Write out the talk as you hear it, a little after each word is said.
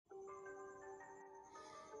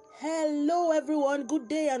Hello everyone, good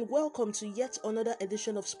day and welcome to yet another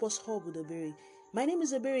edition of Sports Hub with Ebere. My name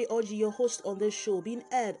is Ebere Oji, your host on this show, being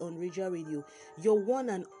aired on Regia Radio, your one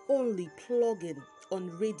and only plug-in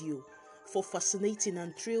on radio for fascinating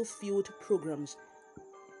and thrill-filled programs.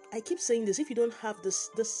 I keep saying this: if you don't have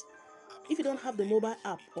if you don't have the mobile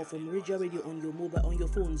app of Regia Radio on your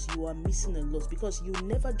phones, you are missing a lot because you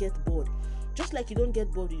never get bored. Just like you don't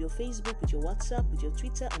get bored with your Facebook, with your WhatsApp, with your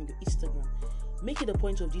Twitter, and your Instagram. Make it a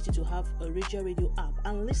point of duty to have a Regia Radio app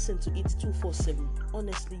and listen to it 247.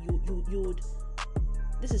 Honestly, you would.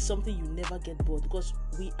 This is something you never get bored because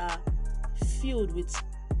we are filled with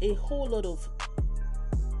a whole lot of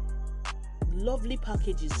lovely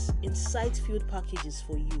packages, insight-filled packages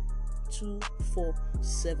for you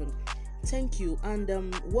 247. Thank you and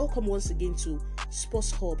welcome once again to Sports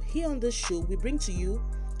Hub. Here on this show, we bring to you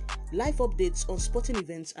live updates on sporting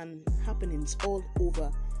events and happenings all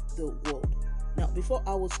over the world. Now, before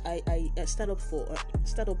I start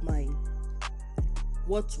up my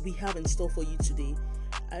what we have in store for you today,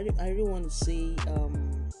 I really want to say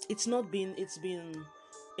it's been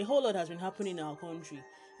a whole lot has been happening in our country.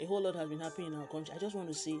 I just want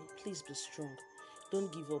to say, please be strong. Don't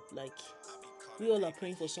give up. Like, we all are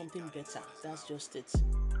praying for something better. That's just it.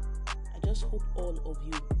 I just hope all of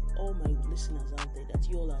you, all my listeners out there, that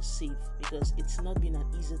you all are safe because it's not been an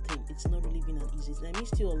easy thing. It's not really been an easy thing. I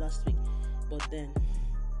missed you all last week. But then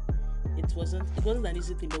it wasn't an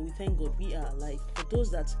easy thing, but we thank God we are alive. For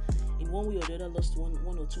those that in one way or the other lost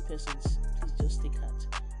one or two persons, please just take heart.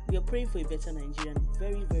 We are praying for a better Nigeria, and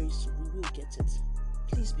very, very soon we will get it.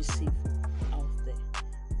 Please be safe out there.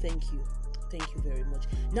 Thank you very much.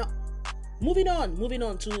 Now, moving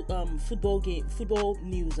on to football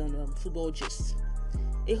news and football gist.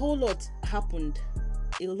 A whole lot happened.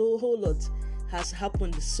 A whole lot has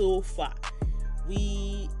happened so far.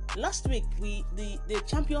 Last week, the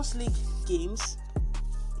Champions League games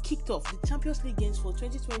kicked off. The Champions League games for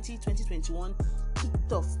 2020-2021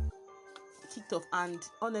 kicked off, and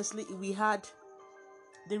honestly, we had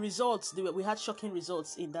the results. We had shocking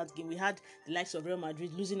results in that game. We had the likes of Real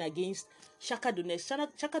Madrid losing against Shakhtar Donetsk.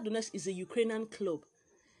 Shakhtar Donetsk is a Ukrainian club.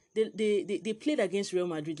 They played against Real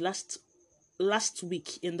Madrid last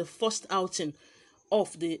week in the first outing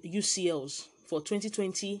of the UCLs for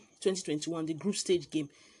 2020-2021, the group stage game.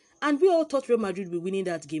 And we all thought Real Madrid would be winning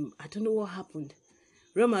that game. I don't know what happened.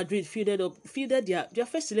 Real Madrid fielded their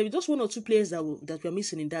first 11, just one or two players that were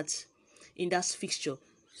missing in that fixture.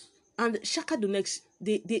 And Shakhtar Donetsk,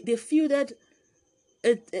 they fielded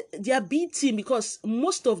their B team because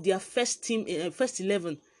most of their first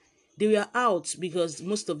 11, they were out because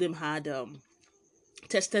most of them had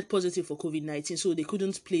tested positive for COVID-19, so they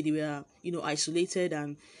couldn't play. They were, isolated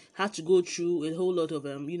and had to go through a whole lot of,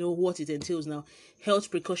 what it entails now,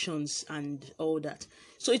 health precautions and all that.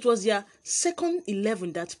 So it was their second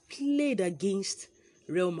 11 that played against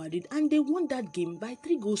Real Madrid, and they won that game by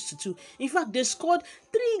 3-2. In fact, they scored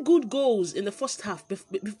 3 good goals in the first half,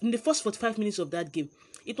 in the first 45 minutes of that game.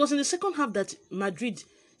 It was in the second half that Madrid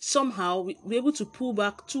somehow were able to pull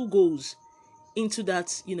back 2 goals into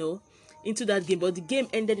that game, but the game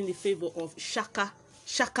ended in the favor of Shakhtar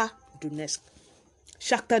Donetsk.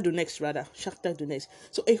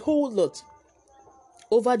 So a whole lot.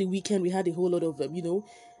 Over the weekend, we had a whole lot of,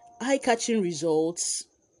 eye-catching results.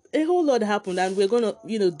 A whole lot happened, and we're going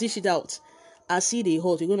to, dish it out as see they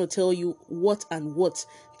hot. We're going to tell you what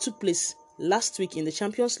took place last week in the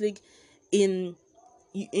Champions League, in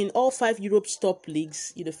all 5 Europe's top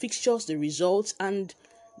leagues, fixtures, the results, and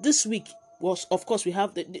this week was, of course, we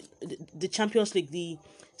have the Champions League, the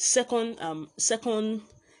second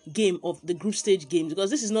game of the group stage games, because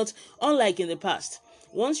this is not unlike in the past.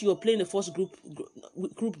 Once you're playing the first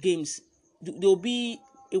group games, there will be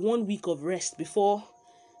a 1 week of rest before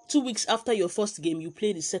 2 weeks after your first game you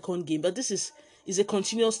play the second game. But this is a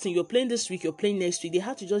continuous thing. You're playing this week, you're playing next week. They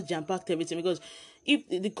have to just jam pack everything because if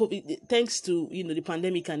thanks to the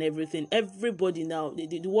pandemic and everything, everybody now,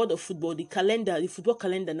 the world of football, the football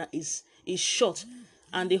calendar now is short,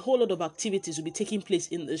 and a whole lot of activities will be taking place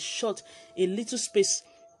in a little space.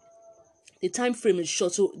 The time frame is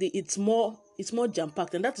short, so it's more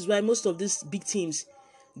jam-packed, and that is why most of these big teams,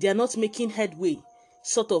 they are not making headway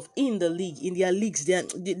sort of in their leagues. They are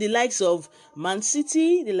the likes of Man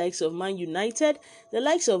City, the likes of Man United, the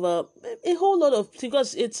likes of a whole lot of,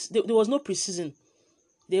 because there was no preseason.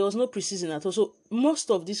 There was no preseason at all. So most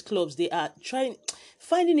of these clubs, they are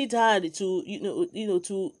finding it hard to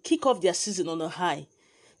to kick off their season on a high.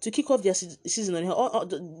 Or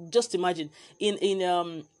just imagine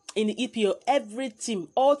in the EPL, every team,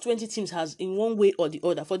 all 20 teams has in one way or the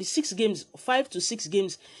other, for the 5 to 6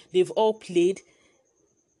 games they've all played,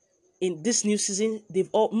 in this new season,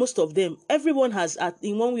 most of them, everyone has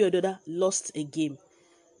in one way or the other lost a game.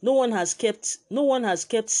 No one has kept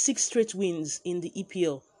 6 straight wins in the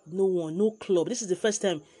EPL. No one, no club. This is the first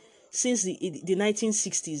time since the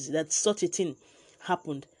 1960s that such a thing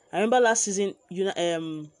happened. I remember last season,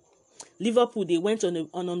 Liverpool, they went on an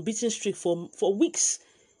unbeaten streak for weeks.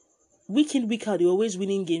 Week in, week out, they were always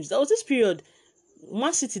winning games. That was this period.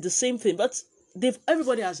 Man City, the same thing, but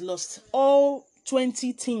everybody has lost. All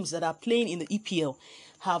 20 teams that are playing in the EPL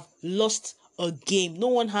have lost a game. No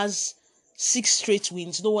one has 6 straight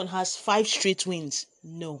wins. No one has 5 straight wins.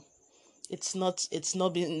 No, it's not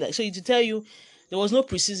been like so. To tell you, there was no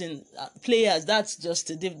preseason players. That's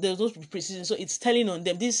just there was no preseason. So it's telling on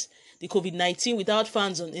them the COVID-19 without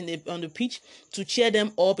fans on the pitch to cheer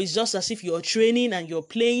them up. It's just as if you're training and you're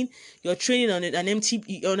playing. You're training on in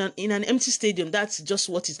an empty stadium. That's just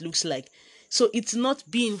what it looks like. So it's not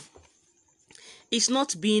been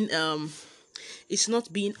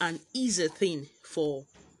an easy thing for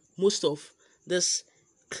most of these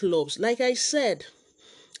clubs. Like I said,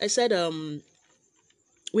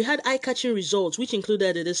 we had eye-catching results, which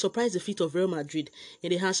included the surprise defeat of Real Madrid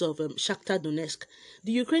in the hands of Shakhtar Donetsk.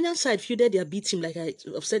 The Ukrainian side fielded their B team, like I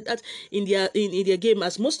have said, that in their game,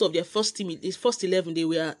 as most of their first 11, they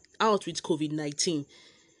were out with COVID-19.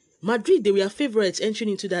 Madrid, they were favourites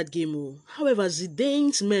entering into that game. However,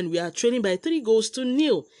 Zidane's men were trailing by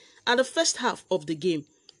 3-0 at the first half of the game.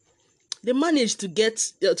 They managed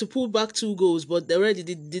to pull back 2 goals, but already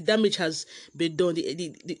the damage has been done.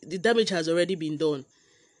 The damage has already been done.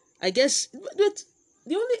 I guess, but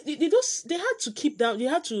they had to keep down. They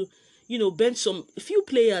had to, bench a few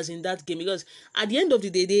players in that game, because at the end of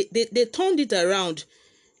the day, they turned it around.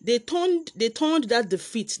 They turned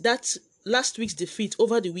that last week's defeat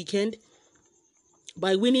over the weekend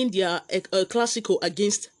by winning their El Clasico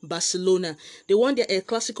against Barcelona. They won their El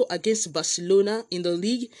Clasico against Barcelona in the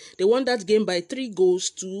league. They won that game by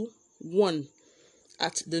 3-1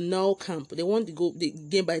 at the Nou Camp. They won the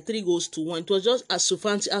game by 3-1. It was just Ansu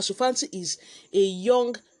Fati. Ansu Fati is a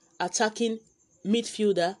young attacking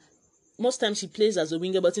midfielder. Most times he plays as a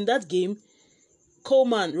winger, but in that game,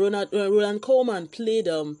 Roland Koeman played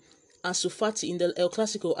Ansu Fati in the El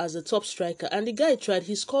Clasico as the top striker, and the guy tried.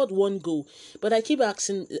 He scored 1 goal, but I keep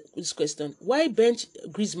asking this question: why bench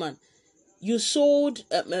Griezmann? You sold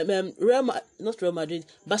not Real Madrid.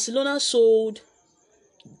 Barcelona sold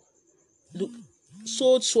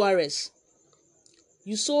Suarez.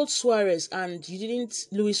 You sold Suarez, and you didn't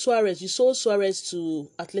Luis Suarez. You sold Suarez to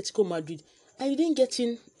Atletico Madrid, and you didn't get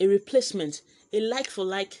in a replacement, a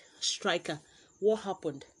like-for-like striker. What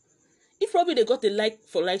happened? If probably they got a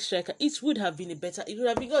like-for-like striker, it would have been because it would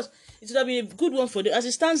have been a good one for them. As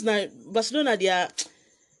it stands now, Barcelona, they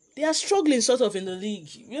are struggling sort of in the league.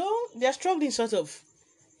 They are struggling sort of.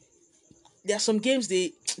 There are some games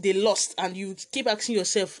they lost, and you keep asking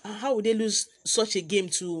yourself, how would they lose such a game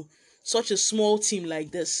to such a small team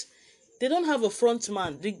like this? They don't have a front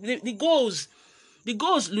man. The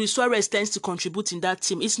goals Luis Suarez tends to contribute in that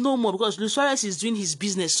team, it's no more, because Luis Suarez is doing his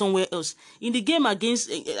business somewhere else. In the game against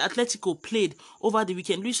Atletico played over the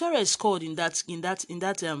weekend, Luis Suarez scored in that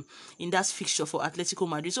fixture for Atletico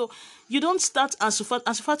Madrid. So you don't start Ansu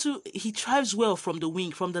Fati. He thrives well from the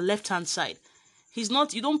wing, from the left hand side.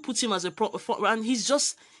 You don't put him as a and he's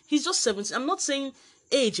just 17. I'm not saying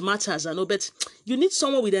age matters, I know, but you need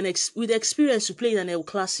someone with experience to play in an El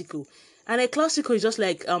Clasico. And a Clasico is just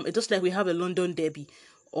like we have a London derby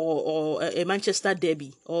or a Manchester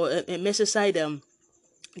derby or a Merseyside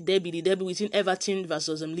derby, the derby between Everton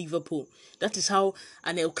versus Liverpool. That is how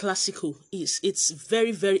an El Clasico is. It's a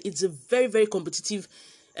very, very competitive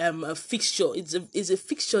fixture. It's a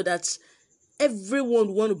fixture that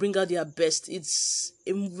everyone want to bring out their best. It's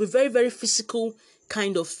a very, very physical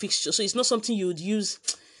kind of fixture. So it's not something you would use.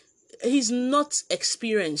 He's not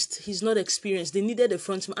experienced. They needed a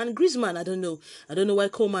frontman. And Griezmann, I don't know why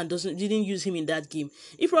Koeman didn't use him in that game.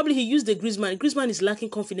 If probably he used the Griezmann is lacking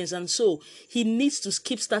confidence, and so he needs to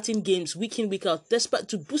keep starting games week in, week out, despite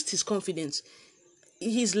to boost his confidence.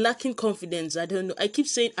 He's lacking confidence. I don't know. I keep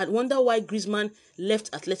saying, I wonder why Griezmann left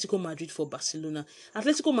Atletico Madrid for Barcelona.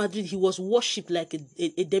 Atletico Madrid, he was worshipped like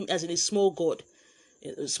as in a small god.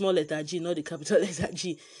 Small letter G, not the capital letter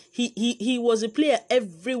G. He was a player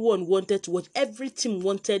everyone wanted to watch. Every team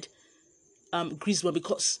wanted Griezmann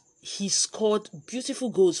because he scored beautiful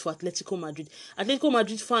goals for Atletico Madrid. Atletico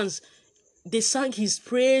Madrid fans, they sang his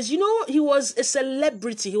praise. He was a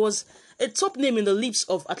celebrity. He was a top name in the lips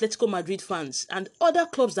of Atletico Madrid fans and other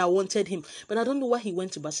clubs that wanted him. But I don't know why he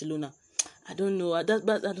went to Barcelona. I don't know. I don't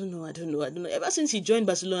know. Ever since he joined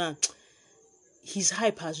Barcelona, his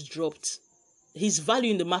hype has dropped. his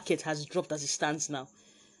value in the market has dropped as it stands now.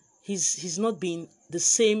 He's not been the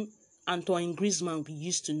same Antoine Griezmann we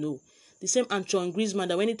used to know. The same Antoine Griezmann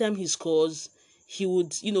that anytime he scores, he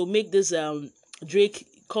would, make this Drake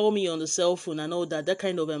call me on the cell phone and all that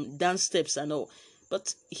kind of dance steps and all.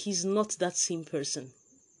 But he's not that same person.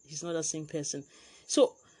 He's not that same person.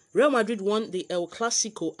 So Real Madrid won the El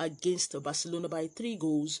Clasico against Barcelona by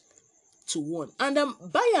 3-1. And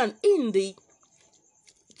Bayern in the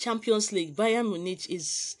Champions League, Bayern Munich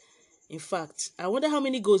is, in fact, I wonder how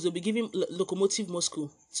many goals they'll be giving Lokomotiv Moscow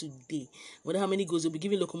today. I wonder how many goals they'll be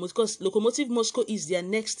giving Lokomotiv, because Lokomotiv Moscow is their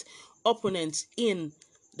next opponent in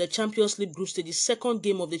the Champions League group stage, the second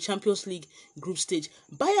game of the Champions League group stage.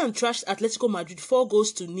 Bayern trashed Atletico Madrid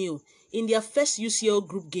 4-0 in their first UCL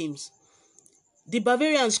group games. The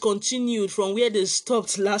Bavarians continued from where they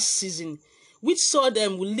stopped last season, which saw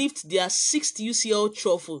them lift their 6th UCL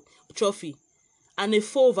trophy and a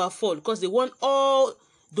 4-4 because they won all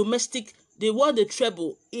domestic. They won the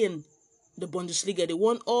treble in the Bundesliga. They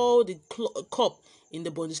won all the cup in the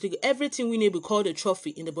Bundesliga. Everything winnable called a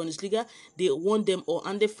trophy in the Bundesliga, they won them all,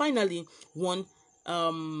 and they finally won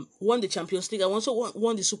the Champions League and also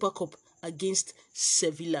won the Super Cup against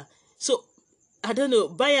Sevilla. So I don't know,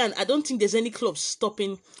 Bayern, I don't think there's any club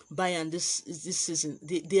stopping Bayern this season.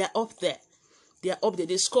 They are up there. They are up there.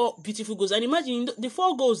 They score beautiful goals. And imagine the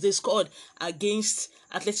 4 goals they scored against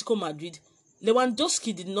Atletico Madrid.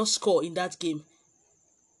 Lewandowski did not score in that game.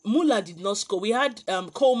 Müller did not score. We had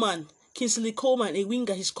Kingsley Coleman, a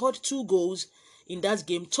winger. He scored 2 goals in that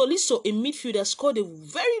game. Tolisso, a midfielder, scored a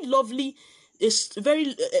very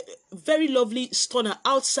lovely stunner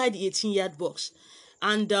outside the 18-yard box.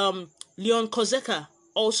 And Leon Kozeka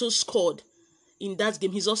also scored in that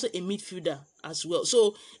game. He's also a midfielder as well.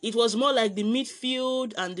 So it was more like the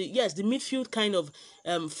midfield and the midfield kind of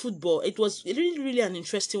football. It was really an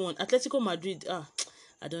interesting one. Atletico Madrid, I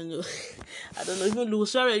don't know. I don't know. Even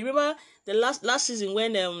Luis Suarez. Remember the last season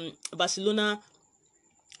when Barcelona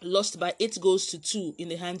lost by 8-2 in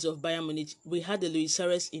the hands of Bayern Munich. We had the Luis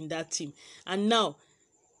Suarez in that team, and now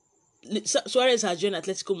Suarez has joined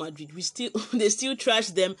Atletico Madrid. They still trash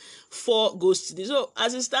them 4-0. So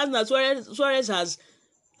as it stands now, Suarez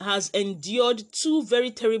has endured 2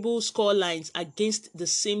 very terrible score lines against the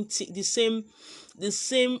same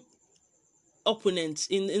opponents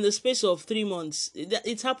in the space of 3 months.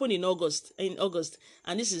 It happened in August,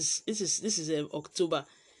 and this is October.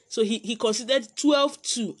 So he considered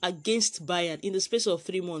 12-2 against Bayern in the space of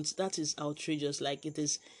 3 months. That is outrageous. Like it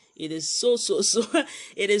is so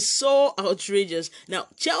it is so outrageous. Now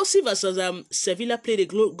Chelsea versus Sevilla played a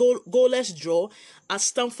goalless draw at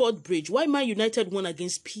Stamford Bridge, while Man United won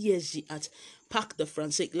against PSG at Parc des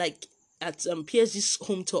Français, like at PSG's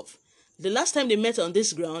home turf. The last time they met on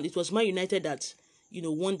this ground, it was Man United that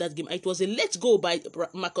won that game. It was a late goal by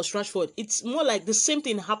Marcus Rashford. It's more like the same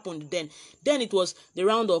thing happened then. Then it was the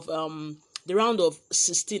round of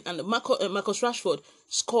 16, and Marcus Rashford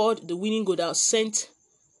scored the winning goal that sent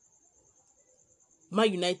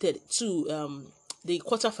Man United to the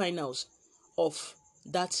quarterfinals of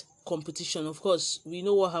that competition. Of course, we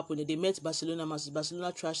know what happened. They met Barcelona.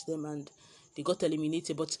 Barcelona trashed them and they got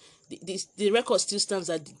eliminated. But the record still stands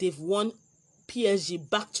that they've won PSG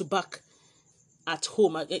back to back at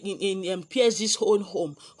home in PSG's own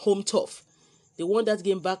home turf. They won that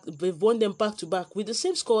game back. They've won them back to back with the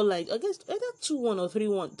same score line. I guess either 2-1 or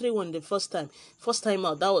 3-1 the first time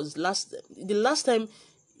out. That was the last time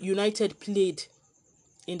United played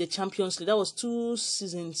in the Champions League. That was 2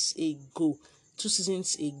 seasons ago. 2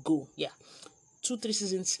 seasons ago. Yeah. 2-3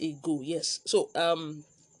 seasons ago. Yes. So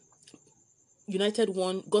United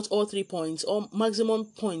got all 3 points, all maximum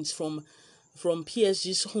points from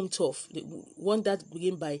PSG's home turf. They won that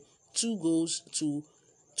game by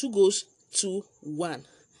 2-1.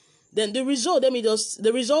 Then the result of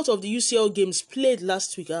the UCL games played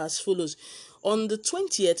last week are as follows. On the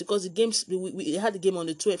 20th, because the games we had the game on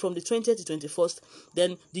from the 20th to 21st,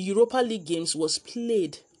 then the Europa League games was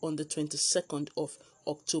played on the 22nd of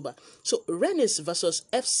October. So Rennes versus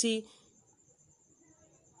FC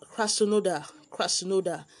Krasnodar.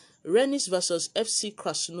 Rennes versus FC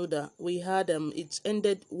Krasnodar. We had it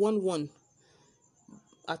ended 1-1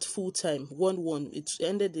 at full time. 1-1. It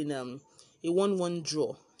ended in a 1-1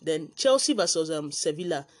 draw. Then Chelsea versus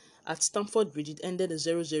Sevilla at Stamford Bridge. It ended a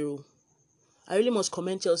 0-0. I really must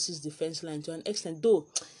commend Chelsea's defense line to an extent, though.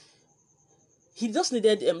 He just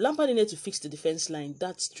needed Lampard needed to fix the defense line.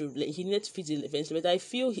 That's true. Like, he needed to fix the defense line, but I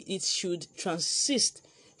feel it should transist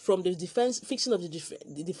from the fixing of the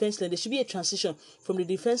defense line. There should be a transition from the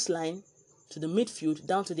defense line to the midfield,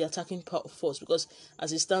 down to the attacking force, because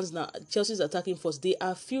as it stands now, Chelsea's attacking force, they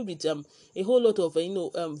are filled with a whole lot of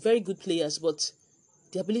very good players, but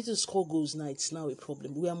the ability to score goals now, it's now a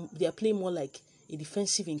problem. They are playing more like a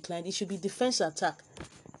defensive inclined. It should be defense attack.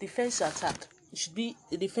 It should be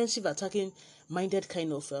a defensive attacking minded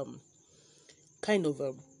kind of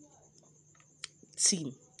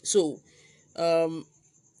team. So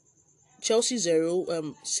Chelsea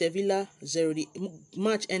 0, Sevilla 0. The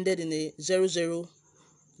match ended in a 0-0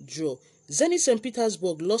 draw. Zenit St.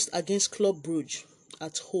 Petersburg lost against Club Brugge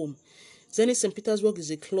at home. Zenit St. Petersburg is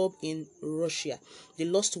a club in Russia. They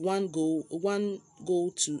lost one goal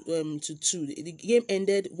to 2. The game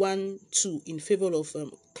ended 1-2 in favor of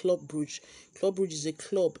Club Brugge. Club Brugge is a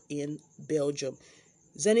club in Belgium.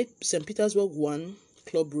 Zenit St. Petersburg 1,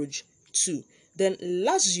 Club Brugge 2. Then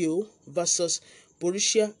Lazio versus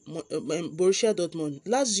Borussia Dortmund.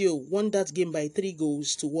 Lazio won that game by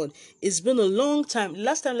 3-1. It's been a long time.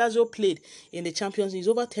 Last time Lazio played in the Champions League is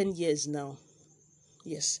over 10 years now.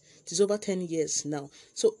 Yes, it is over 10 years now.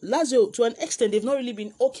 So Lazio, to an extent, they've not really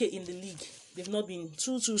been okay in the league. They've not been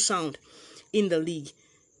too sound in the league,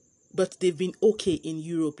 but they've been okay in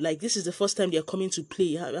Europe. Like, this is the first time they're coming to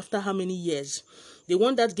play after how many years? They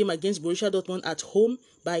won that game against Borussia Dortmund at home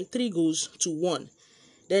by 3-1.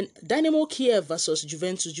 Then Dynamo Kiev versus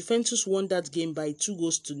Juventus. Juventus won that game by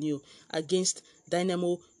 2-0 against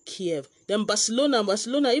Dynamo Kiev. Then Barcelona,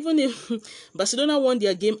 even if Barcelona won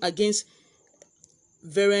their game against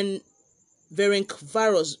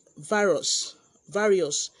Ferencváros.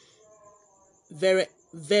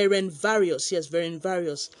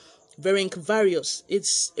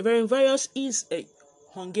 Ferencváros is a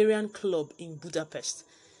Hungarian club in Budapest.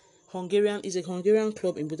 Is a Hungarian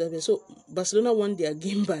club in Budapest. So Barcelona won their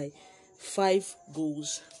game by 5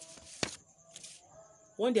 goals.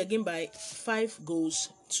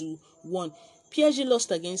 To 1. PSG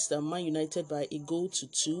lost against Man United by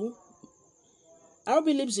 1-2.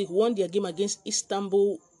 RB Leipzig won their game against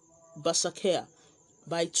Istanbul Basaksehir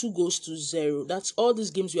by 2-0. That's all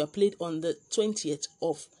these games were played on the 20th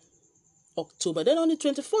of October. Then on the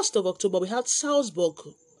 21st of October, we had Salzburg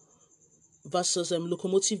versus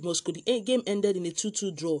Lokomotiv Moscow. The game ended in a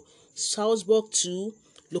 2-2 draw. Salzburg 2,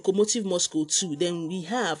 Lokomotiv Moscow 2. Then we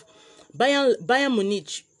have Bayern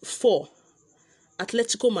Munich 4,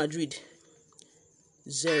 Atletico Madrid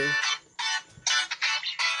 0.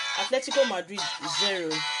 Atletico Madrid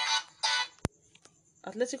 0.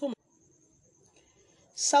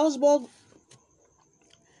 Salzburg.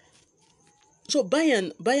 So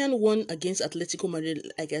Bayern won against Atletico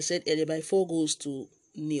Madrid, like I said earlier, by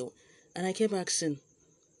 4-0. And I kept asking,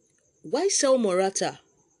 why sell Morata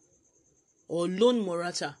or loan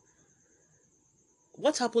Morata?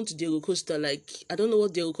 What happened to Diego Costa? Like, I don't know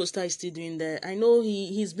what Diego Costa is still doing there. I know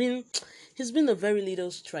he's been a very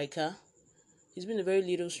little striker.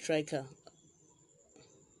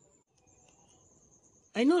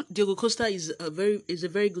 I know Diego Costa is a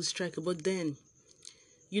very good striker, but then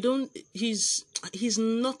he's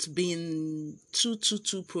not been too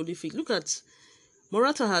prolific. Look at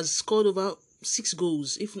Morata has scored over 6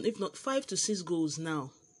 goals, if not 5 to 6 goals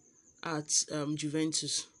now at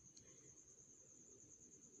Juventus.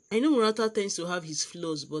 I know Morata tends to have his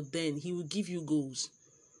flaws, but then he will give you goals.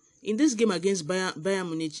 In this game against Bayern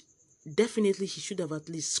Munich, definitely he should have at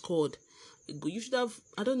least scored. You should have,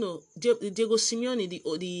 I don't know, Diego Simeone,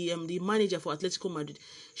 the manager for Atletico Madrid,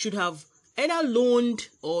 should have either loaned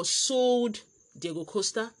or sold Diego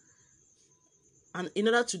Costa, and in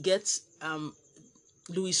order to get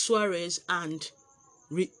Luis Suarez and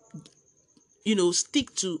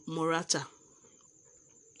stick to Morata.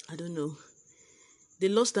 I don't know. They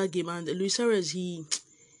lost that game, and Luis Suarez, he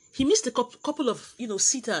missed a couple of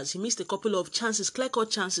sitters. He missed a couple of chances, clear-cut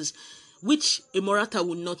chances, which a Morata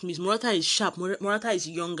would not miss. Morata is sharp. Morata is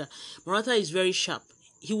younger. Morata is very sharp.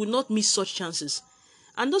 He would not miss such chances.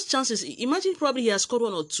 And those chances, imagine probably he has scored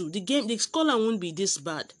 1 or 2. The scoreline won't be this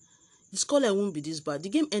bad. The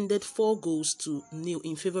game ended 4-0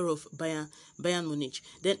 in favor of Bayern Munich.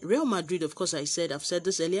 Then Real Madrid, of course, I've said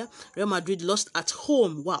this earlier. Real Madrid lost at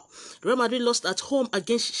home. Wow. Real Madrid lost at home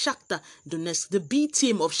against Shakhtar Donetsk, the B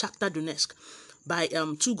team of Shakhtar Donetsk, by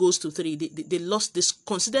 2-3. They lost. They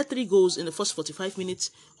considered 3 goals in the first 45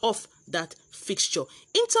 minutes of that fixture.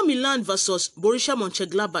 Inter Milan versus Borussia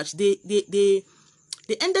Mönchengladbach.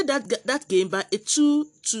 They ended that game by a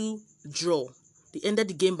 2-2 draw. They ended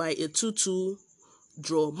the game by a 2-2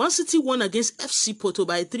 draw. Man City won against FC Porto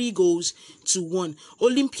by 3-1.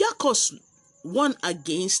 Olympiacos won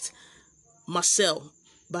against Marseille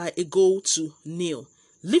by 1-0.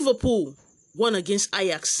 Liverpool won against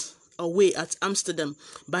Ajax away at Amsterdam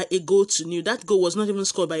by a goal to nil. That goal was not even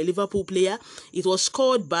scored by a Liverpool player. It was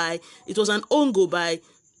an own goal by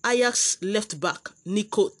Ajax left back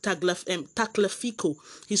Nico Tagliafico.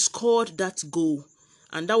 He scored that goal,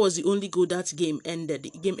 and that was the only goal that game ended. The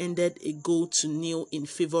game ended a goal to nil in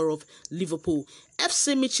favor of Liverpool.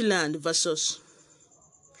 FC Midtjylland versus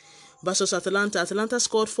Atalanta. Atalanta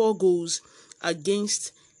scored 4 goals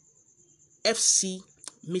against FC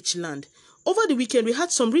Midtjylland. Over the weekend, we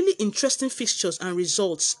had some really interesting fixtures and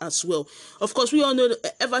results as well. Of course, we all know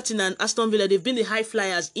Everton and Aston Villa, they've been the high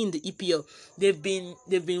flyers in the EPL. They've been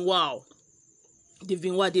wow.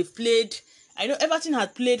 They've played. I know Everton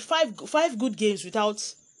had played five good games without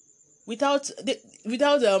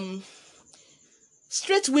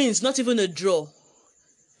straight wins, not even a draw.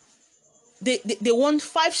 They won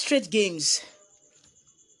 5 straight games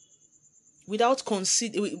without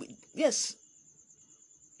conceding. Yes.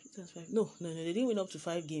 No, they didn't win up to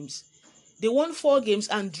 5 games. They won 4 games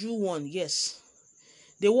and drew 1. Yes,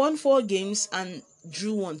 they won 4 games and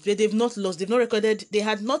drew 1. They've not lost. They've not recorded. They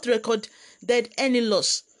had not recorded any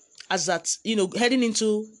loss as that, heading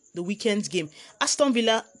into the weekend game. Aston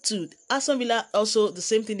Villa too. Aston Villa also the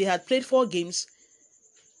same thing. They had played 4 games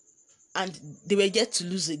and they were yet to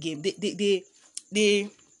lose a game. They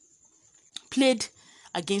played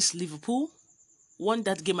against Liverpool, won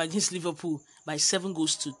that game against Liverpool by 7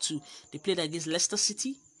 goals to 2. They played against Leicester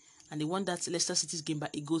City, and they won that Leicester City's game by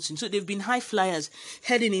a goal to 2. So they've been high flyers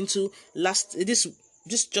heading into this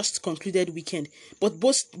just concluded weekend. But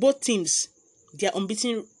both teams, their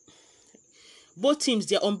unbeaten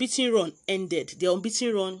run ended. Their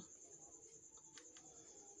unbeaten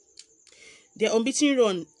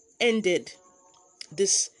run ended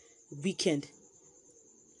this weekend.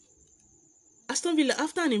 Aston Villa,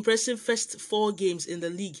 after an impressive first 4 games in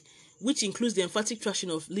the league, which includes the emphatic thrashing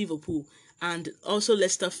of Liverpool and also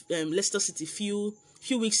Leicester City few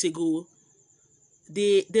weeks ago,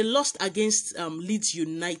 they lost against Leeds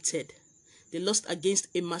United. They lost against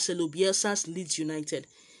a Marcelo Bielsa's Leeds United.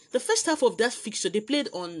 The first half of that fixture, they played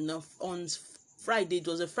on Friday. It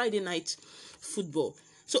was a Friday night football.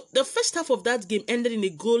 So the first half of that game ended in a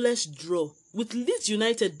goalless draw, with Leeds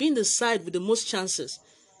United being the side with the most chances.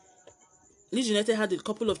 Leeds United had a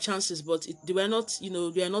couple of chances, but they were not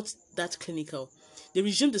that clinical. They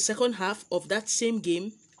resumed the second half of that same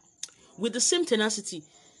game with the same tenacity.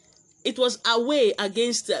 It was away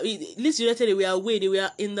against Leeds United. They were away. They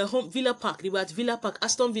were in the Villa Park. They were at Villa Park,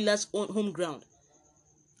 Aston Villa's own home ground.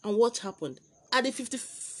 And what happened? At the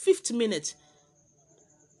 55th minute,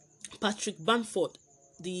 Patrick Bamford,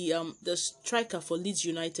 the striker for Leeds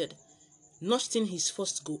United, notched in his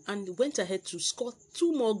first goal and went ahead to score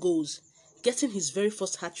 2 more goals, getting his very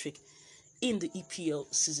first hat-trick in the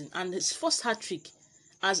EPL season, and his first hat-trick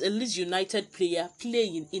as a Leeds United player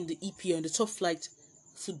playing in the EPL, in the top flight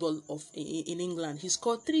football in England. He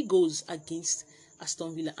scored 3 goals against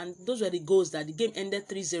Aston Villa, and those were the goals that the game ended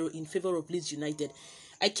 3-0 in favor of Leeds United.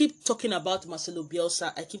 I keep talking about Marcelo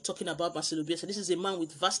Bielsa. This is a man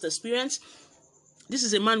with vast experience. This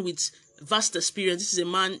is a man,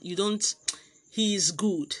 he is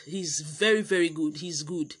good. He's very, very good. He's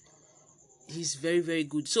good. He's very, very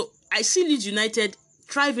good. So I see Leeds United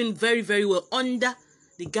thriving very, very well under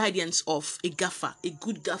the guidance of a gaffer, a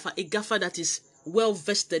good gaffer, a gaffer that is well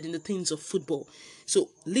vested in the things of football. So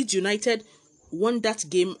Leeds United won that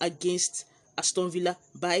game against Aston Villa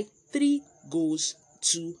by 3 goals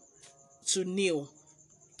to 0.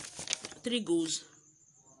 3 goals.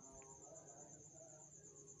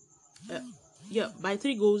 By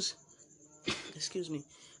 3 goals. Excuse me.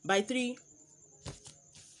 By 3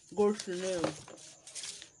 goals to 0.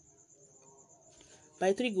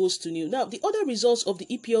 By 3 goals to 0. Now, the other results of the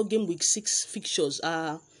EPL Game Week 6 fixtures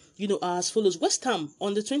are as follows. West Ham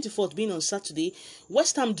on the 24th, being on Saturday,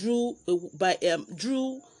 West Ham drew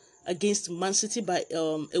against Man City by a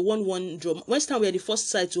 1-1 draw. West Ham were the first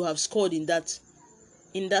side to have scored in that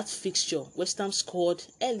fixture. West Ham scored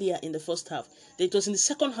earlier in the first half. It was in the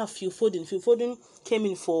second half. Phil Foden came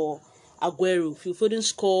in for Aguero. Phil Foden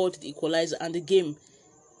scored the equalizer, and the game,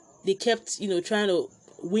 they kept trying to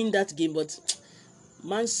win that game, but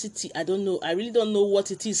Man City, I don't know. I really don't know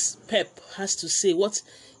what it is Pep has to say. What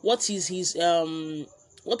is his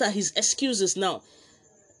what are his excuses now?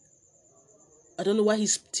 I don't know why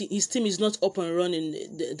his team is not up and running.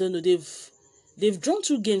 I don't know. They've drawn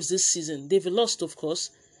 2 games this season. They've lost, of course.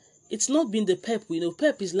 It's not been the Pep.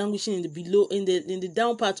 Pep is languishing in the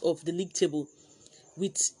down part of the league table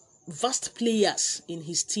with vast players in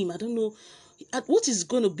his team. I don't know what is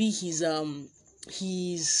going to be his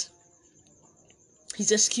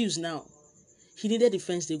excuse now. He needed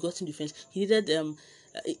defense. They got him defense. He needed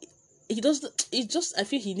he does. He just, I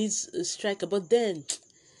feel he needs a striker, but then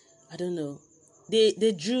I don't know.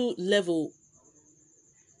 They drew level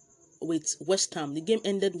with West Ham. The game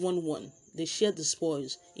ended 1-1. They shared the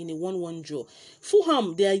spoils in a 1-1 draw.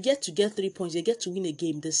 Fulham, they are yet to get 3 points. They get to win a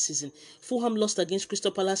game this season. Fulham lost against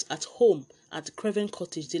Crystal Palace at home at Craven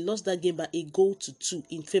Cottage. They lost that game by a goal to 2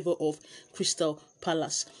 in favour of Crystal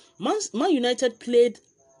Palace. Man United played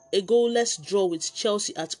a goalless draw with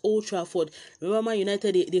Chelsea at Old Trafford. Remember, Man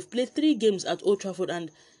United, they've played 3 games at Old Trafford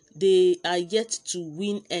and they are yet to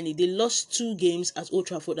win any. They lost 2 games at Old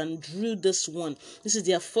Trafford and drew this one. This is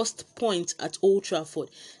their first point at Old Trafford.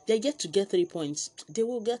 They are yet to get 3 points. They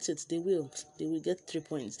will get it. They will get 3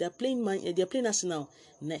 points. They are playing Arsenal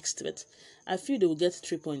next, but I feel they will get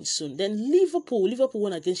 3 points soon. Then Liverpool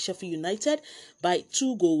won against Sheffield United by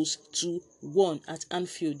 2-1 at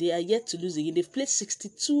Anfield. They are yet to lose again. They've played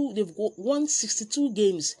 62. They've won 62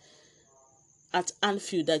 games at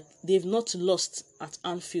Anfield. That they've not lost at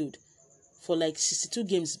Anfield for like 62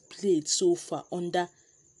 games played so far under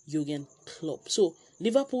Jurgen Klopp. So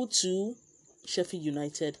Liverpool 2, Sheffield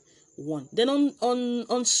United 1. Then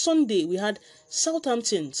on Sunday we had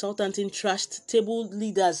Southampton. Southampton trashed table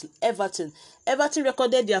leaders Everton. Everton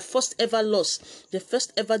recorded their first ever loss, their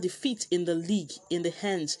first ever defeat in the league in the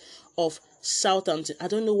hands of Southampton. I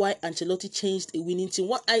don't know why Ancelotti changed a winning team.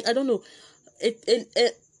 What I don't know.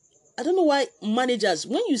 I don't know why managers,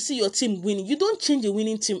 when you see your team winning, you don't change a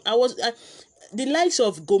winning team. The likes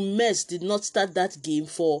of Gomez did not start that game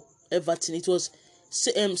for Everton. It was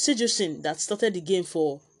Sigurdsson that started the game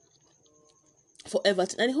for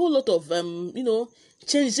Everton, and a whole lot of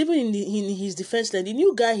changes even in his defense line. The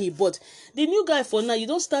new guy he bought, the new guy for now, you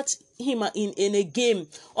don't start him in a game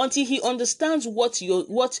until he understands what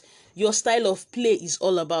your style of play is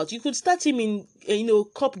all about. You could start him in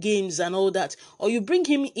cup games and all that, or you bring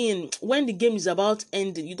him in when the game is about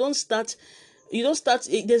ending. You don't start.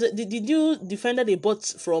 The new defender they bought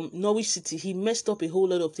from Norwich City, he messed up a whole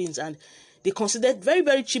lot of things, and they considered very,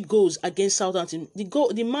 very cheap goals against Southampton.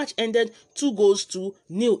 The match ended 2-0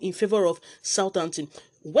 in favour of Southampton.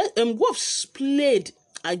 Wolves played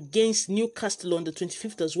against Newcastle on the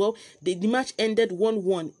 25th as well. The match ended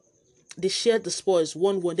 1-1. They shared the spoils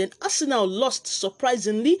 1-1. Then Arsenal lost,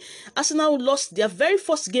 surprisingly. Arsenal lost their very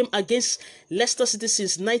first game against Leicester City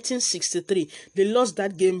since 1963. They lost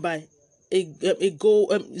that game by a goal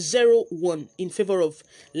 0-1 in favor of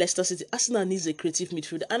Leicester City. Arsenal needs a creative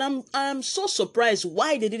midfielder, and I'm so surprised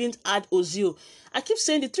why they didn't add Ozil. I keep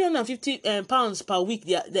saying the £350 per week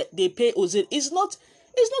they pay Ozil is not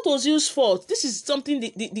Ozil's fault. This is something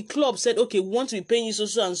the club said, okay, we want to be paying you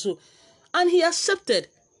so and so, and he accepted.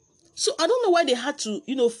 So I don't know why they had to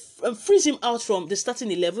freeze him out from the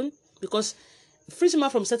starting 11, because freeze him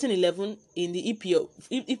out from starting 11 in the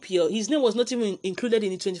EPL. His name was not even included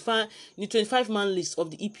in the 25 man list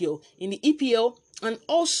of the EPL. In the EPL and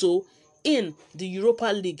also in the Europa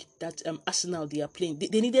League that Arsenal they are playing.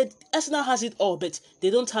 Arsenal has it all, but they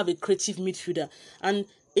don't have a creative midfielder, and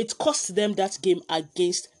it cost them that game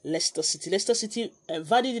against Leicester City. Leicester City,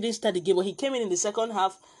 Vardy didn't start the game, but he came in the second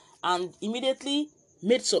half and immediately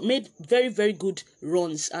made very, very good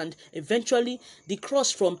runs, and eventually the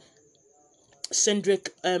cross from Cendric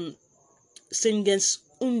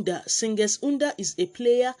Cengiz-Under is a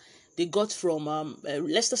player they got from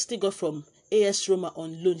Leicester City, got from AS Roma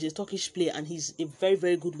on loan. He's a Turkish player, and he's a very,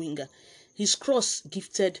 very good winger. His cross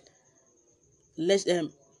gifted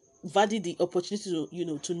Vardy the opportunity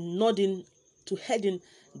to head in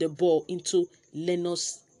the ball into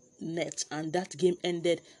Leno's net, and that game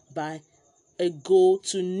ended by a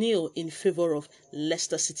 0-0 in favor of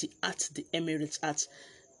Leicester City at the Emirates, at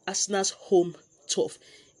Arsenal's home turf.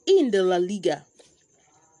 In the La Liga,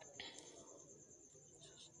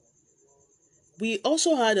 we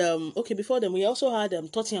also had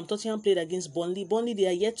Tottenham. Tottenham played against Burnley. Burnley, they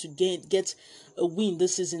are yet to get a win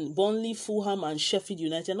this season. Burnley, Fulham, and Sheffield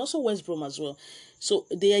United, and also West Brom as well. So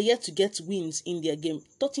they are yet to get wins in their game.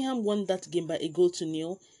 Tottenham won that game by a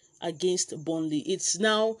 0-0 against Burnley. It's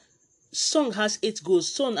now Son has 8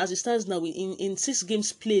 goals. Son, as it stands now, in 6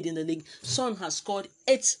 games played in the league, Son has scored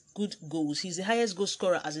 8 good goals. He's the highest goal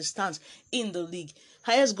scorer as it stands in the league.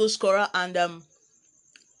 Highest goal scorer, and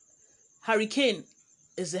Harry Kane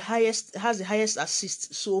has the highest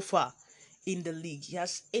assist so far in the league. He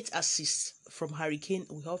has 8 assists from Harry Kane.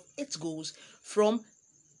 We have 8 goals from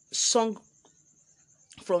Song.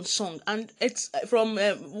 And it's from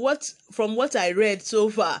what I read so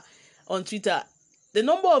far on Twitter. The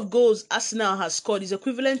number of goals Arsenal has scored is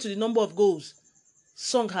equivalent to the number of goals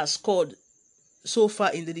Song has scored so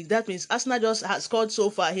far in the league. That means Arsenal just has scored so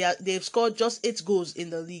far. They've scored just 8 goals in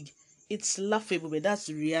the league It's laughable, but that's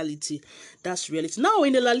the reality. That's reality. Now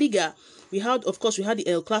in the La Liga, we had the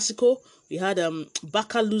El Clasico. We had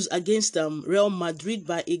Barca lose against Real Madrid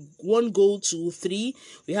by a 1-3.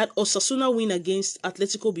 We had Osasuna win against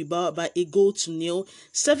Atletico Bilbao by a 0-0.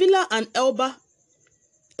 Sevilla and Elba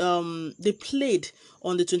they played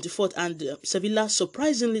on the 24th, and Sevilla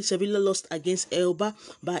lost against Elba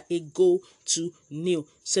by a 0-0.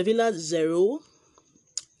 Sevilla 0,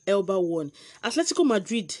 Elba 1. Atletico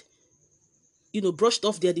Madrid, brushed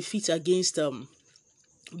off their defeat against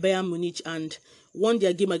Bayern Munich and won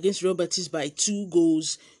their game against Real Betis by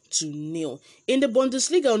 2-0. In the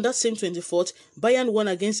Bundesliga on that same 24th, Bayern won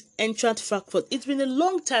against Eintracht Frankfurt. It's been a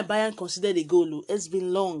long time Bayern considered a goal. It's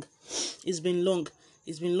been long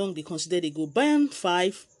they considered a goal. Bayern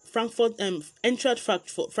 5, Frankfurt, Eintracht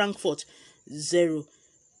Frankfurt 0.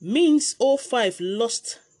 Mainz 05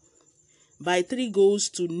 lost by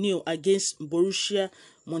 3-0 against Borussia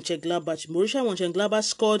Mönchengladbach. Borussia Mönchengladbach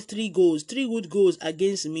scored 3 good goals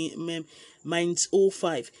against Mainz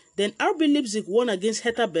 05. Then RB Leipzig won against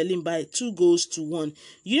Hertha Berlin by 2-1.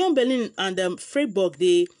 Union Berlin and Freiburg,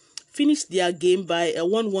 they finished their game by a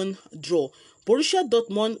 1-1 draw. Borussia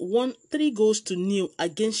Dortmund won 3-0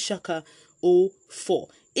 against Schalke 04.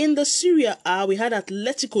 In the Serie A, we had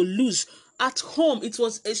Atletico lose at home. It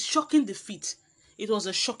was a shocking defeat.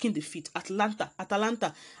 Atalanta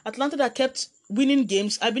that kept winning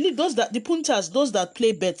games. I believe those that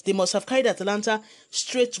play bet, they must have carried Atalanta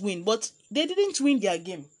straight win, but they didn't win their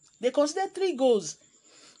game. They considered 3 goals.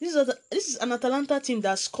 This is an Atalanta team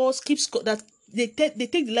that that they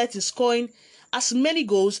take delight in scoring as many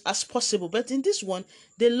goals as possible. But in this one,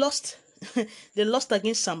 they lost. They lost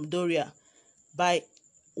against Sampdoria by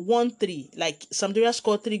 1-3. Like, Sampdoria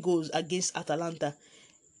scored 3 goals against Atalanta.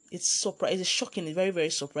 It's shocking. It's very, very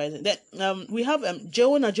surprising. Then we have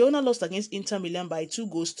Girona. Girona lost against Inter Milan by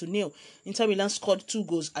 2-0. Inter Milan scored 2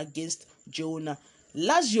 goals against Girona.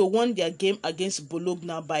 Lazio won their game against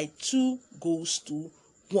Bologna by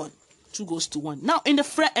 2-1. Now in the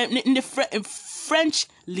French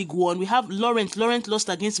Ligue 1, we have Lorient. Lorient lost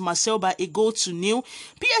against Marseille by a 0-0.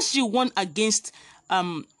 PSG won against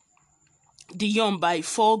Dijon by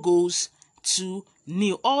 4-0.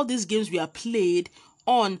 All these games were played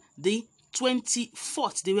on the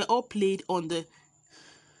 24th. They were all played on the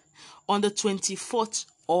 24th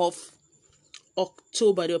of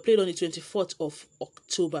October. They were played on the 24th of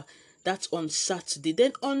October. That's on Saturday.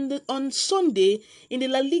 Then on Sunday in the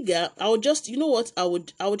La Liga, I would just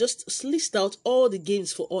just list out all the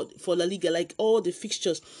games for La Liga, like all the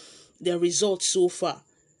fixtures, their results so far.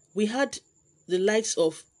 We had the likes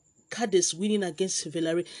of Cadiz winning against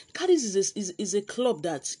Villarreal. Cadiz is a club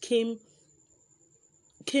that came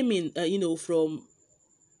in from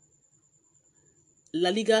La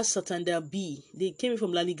Liga Santander B. They came in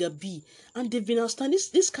from La Liga B, and they've been outstanding.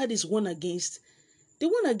 This Cadiz won against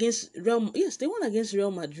Real Madrid.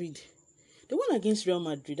 They won against Real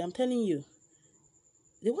Madrid. I'm telling you,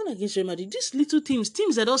 they won against Real Madrid. These little teams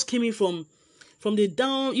that just came in from the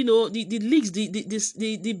down, the leagues,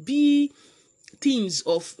 the B teams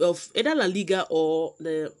of either La Liga or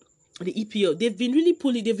the EPL. They've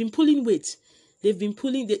been pulling weight. They've been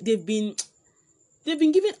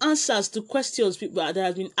giving answers to questions that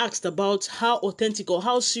have been asked about how authentic or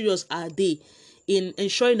how serious are they in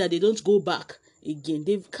ensuring that they don't go back again.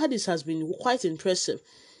 Cadiz has been quite impressive.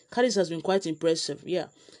 Yeah.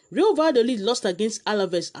 Real Valladolid lost against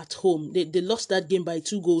Alaves at home. They lost that game by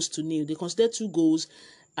 2-0. They considered 2 goals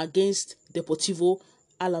against Deportivo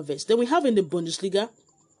Alaves. Then we have in the Bundesliga,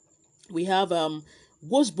 we have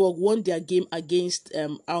Wolfsburg won their game against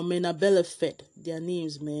Arminia Bielefeld. Their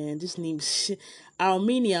names, man. These names.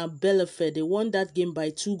 Arminia Bielefeld. They won that game by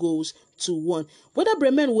 2-1. Werder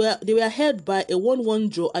Bremen were held by a 1-1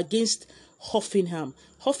 draw against Hoffenheim.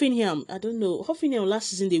 I don't know. Hoffenheim last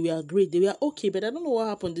season they were great. They were okay, but I don't know what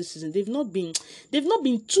happened this season. They've not been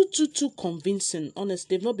too convincing.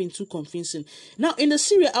 Honestly, they've not been too convincing. Now in the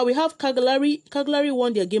Serie A, we have Cagliari. Cagliari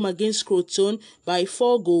won their game against Crotone by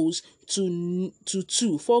 4-2.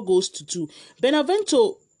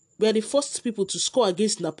 Benevento were the first people to score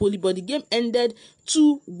against Napoli, but the game ended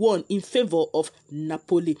 2-1 in favor of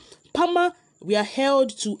Napoli. Parma were held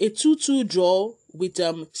to a 2-2 draw with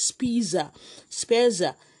Spezia.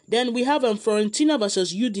 Then we have Fiorentina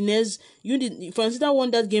versus Udinese. Fiorentina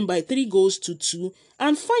won that game by 3-2.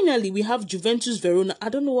 And finally, we have Juventus Verona. I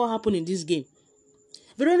don't know what happened in this game.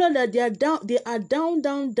 Verona, that they are down.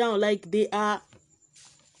 Like they are.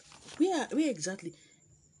 Where exactly?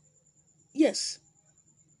 Yes.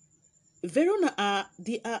 Verona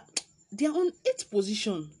they are on 8th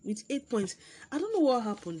position with 8 points. I don't know what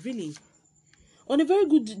happened really. On a very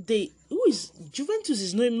good day, who is Juventus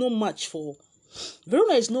is no match for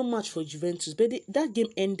Verona is no match for Juventus, but that game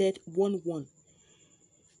ended 1-1.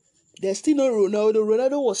 There's still no Ronaldo.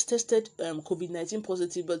 Ronaldo was tested COVID-19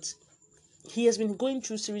 positive, but he has been going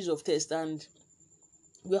through series of tests, and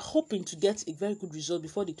we're hoping to get a very good result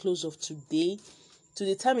before the close of today to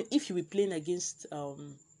determine if he will be playing against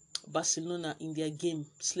Barcelona in their game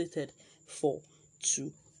slated for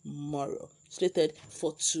tomorrow.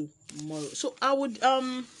 So I would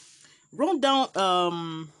run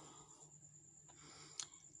down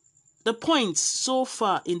the points so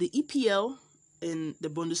far in the EPL, in the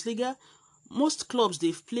Bundesliga. Most clubs,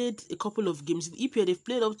 they've played a couple of games. In the EPL, they've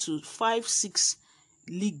played up to 5-6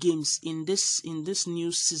 league games in this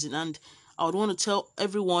new season, and I would want to tell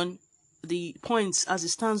everyone the points as it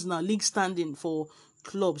stands now, league standing for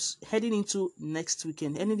clubs heading into next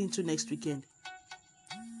weekend.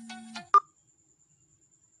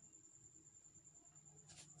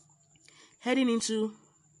 Heading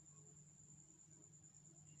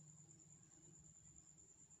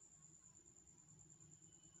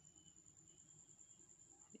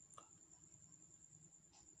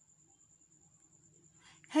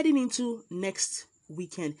into next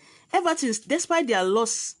weekend, Everton, despite their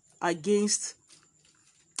loss against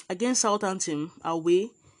Southampton away,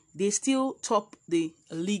 they still top the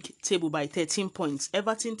league table by 13 points.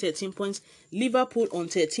 Everton 13 points, Liverpool on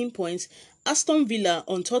 13 points, Aston Villa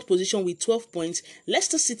on third position with 12 points,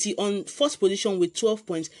 Leicester City on fourth position with 12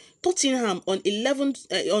 points, Tottenham on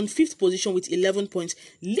 11th on fifth position with 11 points,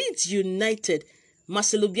 Leeds United,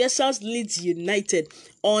 Marcelo Bielsa's Leeds United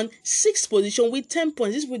on 6th position with 10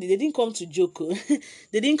 points. This they didn't come to joke.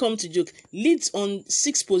 They didn't come to joke. Leeds on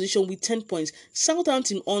 6th position with 10 points.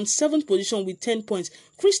 Southampton on 7th position with 10 points.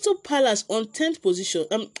 Crystal Palace on 10th position,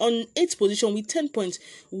 on 8th position with 10 points.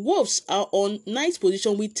 Wolves are on 9th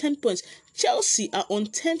position with 10 points. Chelsea are on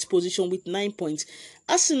 10th position with 9 points.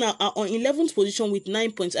 Arsenal are on 11th position with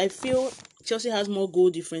 9 points. I feel Chelsea has more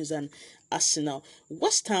goal difference than Arsenal.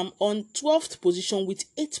 West Ham on 12th position with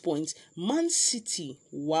 8 points. Man City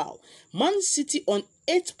on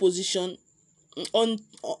 8th position, on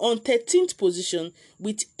 13th position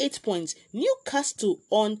with 8 points. Newcastle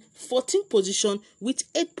on 14th position with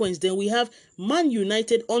 8 points. Then we have Man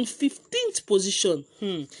United on 15th position.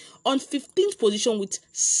 On 15th position with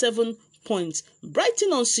 7 points.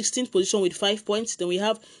 Brighton on 16th position with 5 points. Then we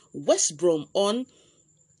have West Brom on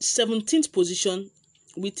 17th position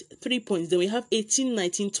with 3 points. Then we have 18,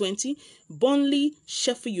 19, 20, Burnley,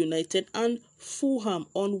 Sheffield United, and Fulham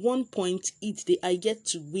on 1 point each. They are yet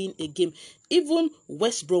to win a game. Even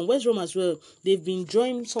West Brom as well, they've been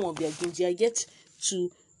drawing some of their games. They are yet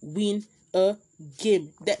to win a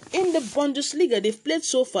game. In the Bundesliga, they've played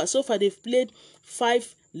so far they've played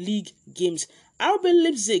 5 league games. RB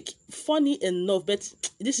Leipzig, funny enough, but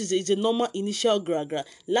this is a normal initial gra.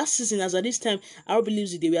 Last season, as at this time, RB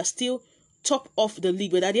Leipzig, they were still top of the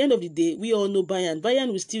league, but at the end of the day, we all know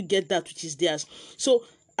Bayern will still get that which is theirs. So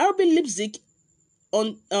RB Leipzig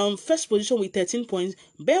on first position with 13 points,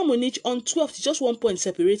 Bayern Munich on 12th, just 1 point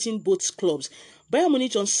separating both clubs. Bayern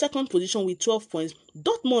Munich on second position with 12 points,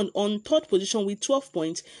 Dortmund on third position with 12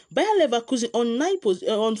 points, Bayer Leverkusen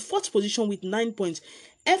on fourth position with 9 points,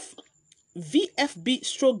 VfB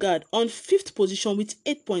Stuttgart on 5th position with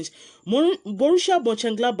 8 points. Borussia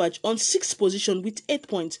Mönchengladbach on 6th position with 8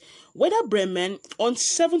 points. Werder Bremen on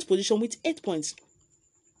 7th position with 8 points.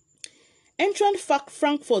 Eintracht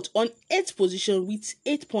Frankfurt on 8th position with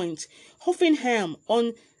 8 points. Hoffenheim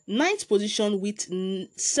on 9th position with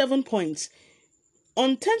 7 points.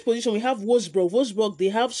 On 10th position, we have Wolfsburg. Wolfsburg, they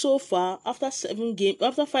have so far, after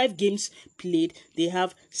 5 games played, they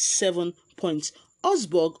have 7 points.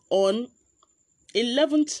 Augsburg on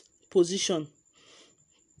 11th position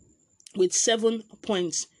with 7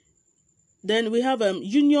 points. Then we have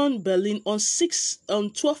Union Berlin on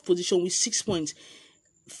 12th position with 6 points.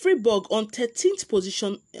 Freiburg on 13th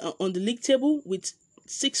position on the league table with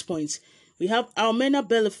 6 points. We have Arminia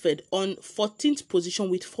Bielefeld on 14th position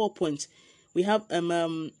with 4 points. We have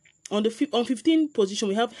on 15th position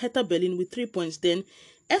we have Hertha Berlin with 3 points. Then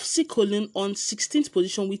FC Cologne on 16th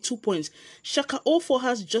position with 2 points. Schalke 04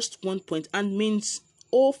 has just 1 point, and Mainz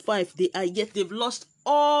 05, they've lost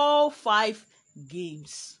all 5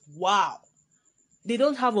 games. Wow. They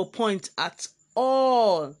don't have a point at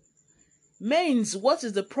all. Mainz, what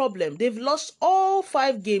is the problem? They've lost all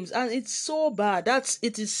 5 games, and it's so bad.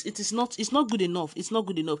 It's not good enough. It's not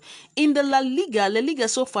good enough. In the La Liga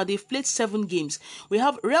so far they've played 7 games. We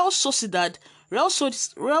have Real Sociedad. Real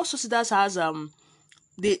Sociedad has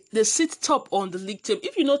they sit top on the league table.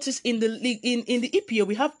 If you notice in the league in the EPL,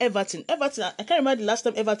 we have Everton. I can't remember the last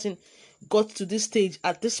time Everton got to this stage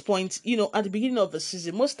at this point, at the beginning of the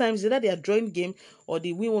season. Most times either they are drawing game or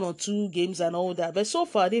they win 1 or 2 games and all that. But so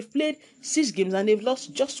far they've played 6 games and they've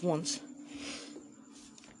lost just once.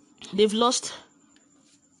 They've lost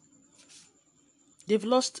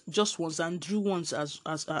just once and drew once as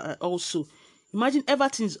also. Imagine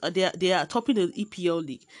Everton's they are topping the EPL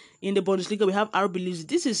league. In the Bundesliga we have RB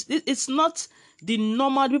Leipzig. It's not the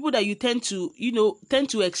normal people that you tend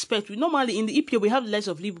to expect. Normally in the EPL we have less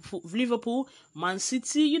of Liverpool, Man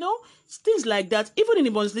City, things like that. Even in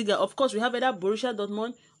the Bundesliga, of course, we have either Borussia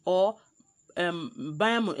Dortmund or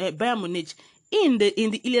Bayern Munich. In the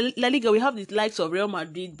La Liga, we have the likes of Real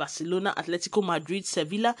Madrid, Barcelona, Atletico Madrid,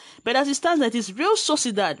 Sevilla. But as it stands, that is Real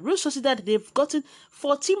Sociedad. Real Sociedad, they've gotten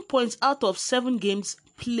 14 points out of 7 games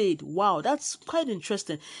played. Wow, that's quite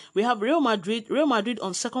interesting. We have Real Madrid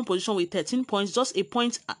on second position with 13 points, just a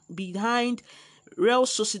point behind Real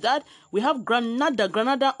Sociedad. We have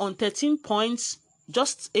Granada on 13 points,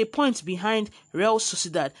 just a point behind Real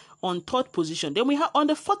Sociedad on third position. Then we have on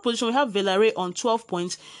the fourth position, we have Villarreal on 12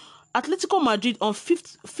 points. Atletico Madrid on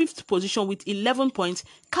fifth position with 11 points.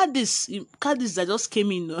 Cadiz that just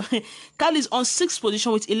came in. Cadiz on 6th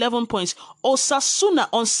position with 11 points. Osasuna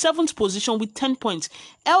on 7th position with 10 points.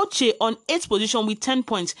 Elche on 8th position with 10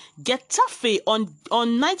 points. Getafe on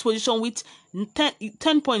 9th position with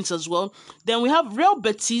 10 points as well. Then we have Real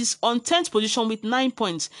Betis on 10th position with 9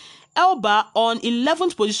 points. Elba on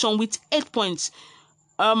 11th position with 8 points.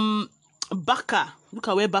 Barca, look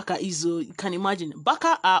at where Barca is. You can imagine.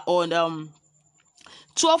 Barca are on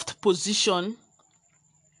 12th position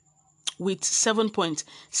with 7 points.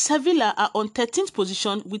 Sevilla are on 13th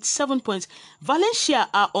position with 7 points. Valencia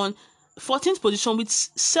are on 14th position with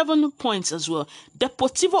 7 points as well.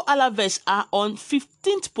 Deportivo Alaves are on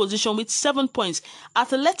 15th position with 7 points.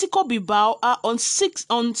 Atletico Bilbao are on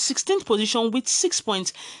 16th position with 6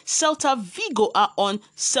 points. Celta Vigo are on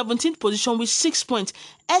 17th position with 6 points.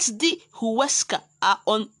 SD Huesca are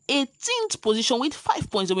on 18th position with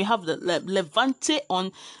 5 points. And we have the Levante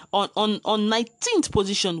on 19th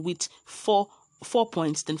position with 4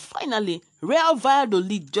 points. Then finally, Real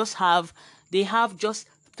Valladolid they have just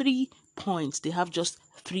 3 points. They have just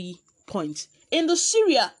 3 points. In the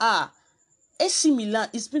Serie A, AC Milan,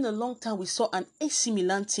 it's been a long time we saw an AC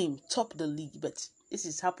Milan team top the league, but this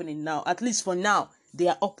is happening now. At least for now, they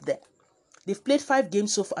are up there. They've played 5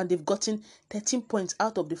 games so far and they've gotten 13 points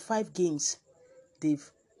out of the 5 games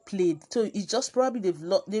they've played. So it's just probably they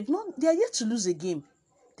are yet to lose a game.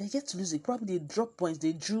 They're yet to lose it. Probably they dropped points,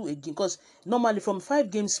 they drew a game. Because normally from 5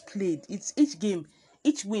 games played, it's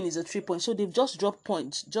each win is a 3 points. So they've just dropped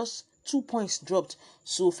points. Just 2 points dropped.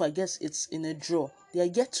 So if I guess it's in a draw. They are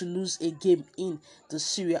yet to lose a game in the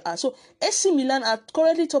Serie A. So AC Milan are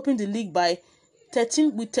currently topping the league by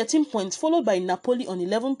 13 points, followed by Napoli on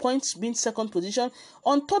 11 points, being second position.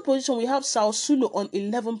 On third position, we have Sassuolo on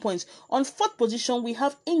 11 points. On fourth position, we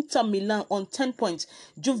have Inter Milan on 10 points.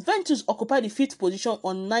 Juventus occupy the 5th position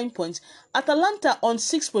on 9 points. Atalanta on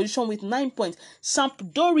 6th position with 9 points.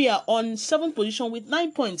 Sampdoria on 7th position with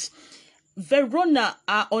 9 points. Verona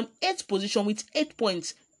are on 8th position with 8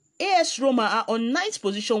 points. AS Roma are on 9th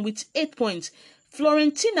position with 8 points.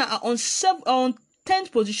 Fiorentina are on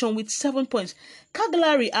 10th position with 7 points.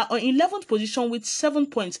 Cagliari are on 11th position with 7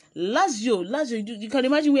 points. Lazio, you can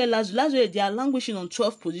imagine where Lazio they are languishing on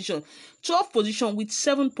 12th position. 12th position with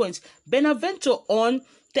 7 points. Benevento on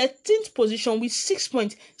 13th position with 6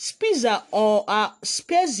 points. Spezia are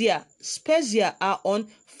on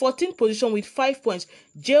 14th position with 5 points.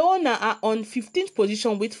 Girona are on 15th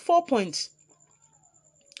position with 4 points.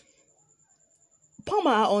 Parma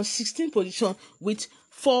are on 16th position with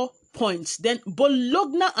 4 points. Then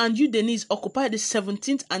Bologna and Udinese occupy the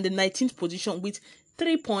 17th and the 19th position with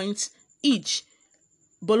 3 points each.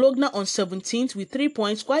 Bologna on 17th with 3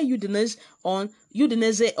 points, while Udinese on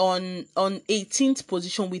 18th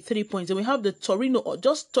position with 3 points. And we have the Torino.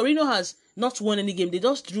 Torino has not won any game. They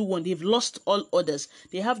just drew one. They've lost all others.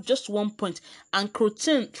 They have just 1 point. And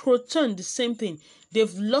Crotone, the same thing.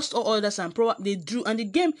 They've lost all others and probably they drew. And the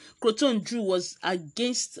game Crotone drew was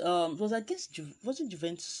against was it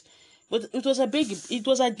Juventus? But it was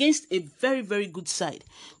against a very, very good side.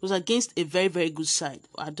 It was against a very, very good side.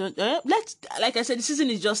 Like I said, the season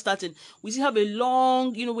is just starting. We still have a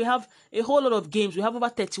long, we have a whole lot of games. We have over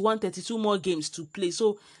 31, 32 more games to play.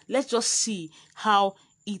 So let's just see how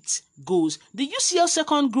it goes. The UCL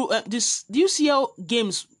second group, the UCL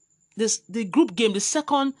games, the group game, the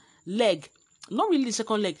second leg, not really the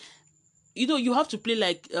second leg. You have to play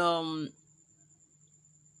like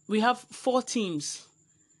we have 4 teams.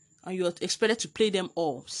 and you're expected to play them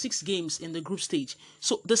all, 6 games in the group stage.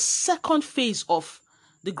 So the second phase of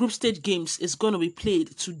the group stage games is going to be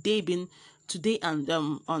played today and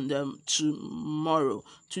tomorrow.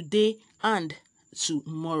 Today and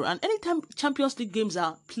tomorrow. And anytime Champions League games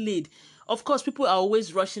are played, of course, people are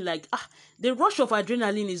always rushing, like, the rush of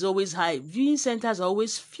adrenaline is always high. Viewing centers are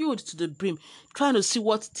always filled to the brim, trying to see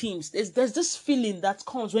what teams. There's this feeling that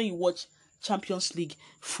comes when you watch Champions League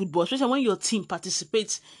football, especially when your team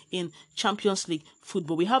participates in Champions League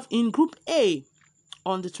football. We have in Group A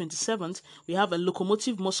on the 27th, we have a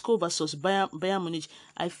Lokomotiv Moscow versus Bayern Munich.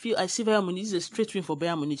 I see Bayern Munich is a straight win for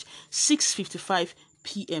Bayern Munich. 6:55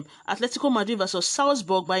 p.m. Atletico Madrid versus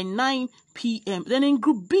Salzburg by 9 p.m. Then in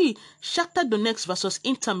Group B, Shakhtar Donetsk versus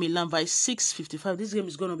Inter Milan by 6:55. This game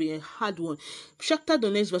is going to be a hard one. Shakhtar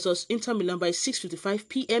Donetsk versus Inter Milan by 6:55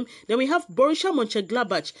 p.m. Then we have Borussia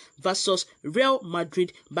Mönchengladbach versus Real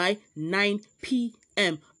Madrid by 9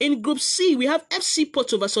 p.m. In Group C, we have FC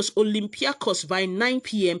Porto versus Olympiacos by 9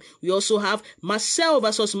 p.m. We also have Marseille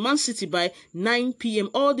versus Man City by 9 p.m.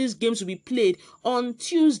 All these games will be played on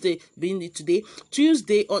Tuesday, the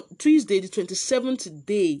 27th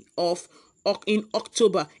day in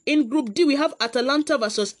October. In Group D, we have Atalanta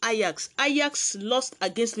versus Ajax. Ajax lost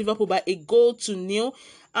against Liverpool by 1-0.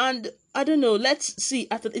 And I don't know, let's see.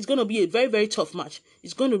 It's going to be a very, very tough match.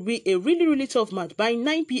 It's going to be a really, really tough match. By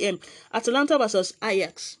 9 p.m., Atalanta versus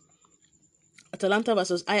Ajax.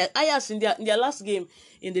 Ajax in their last game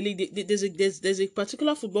in the league, there's a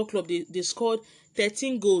particular football club they scored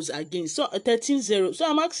 13 goals against. So 13-0. So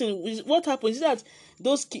I'm asking, what happens is that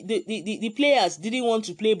the players didn't want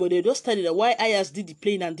to play, but they just studied why Ajax did the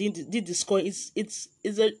playing and did the scoring. It's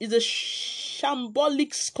a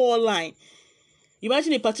shambolic score line.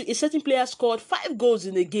 Imagine a certain player scored 5 goals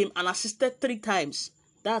in the game and assisted 3 times.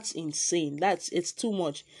 That's insane. It's too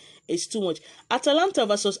much. It's too much. Atalanta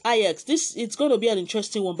versus Ajax. It's going to be an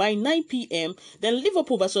interesting one by 9 p.m. Then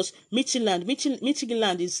Liverpool versus Midtjylland.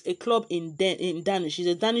 Midtjylland is a club in Danish. It's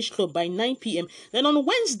a Danish club by 9 p.m. Then on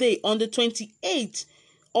Wednesday, on the 28th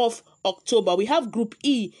of October, we have Group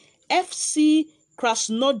E. FC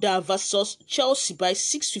Krasnodar versus Chelsea by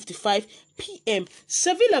 6:55 p.m.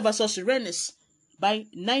 Sevilla versus Rennes by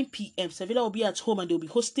 9 p.m. Sevilla will be at home and they'll be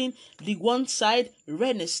hosting League One side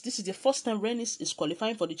Rennes. This is the first time Rennes is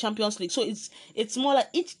qualifying for the Champions League. So it's more like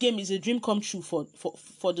each game is a dream come true for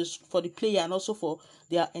the player and also for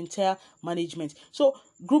their entire management. So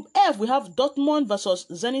Group F, we have Dortmund versus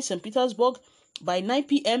Zenit St. Petersburg by 9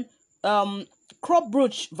 p.m. Club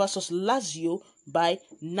Brugge versus Lazio by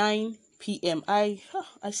 9 p.m. I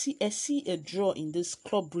see a draw in this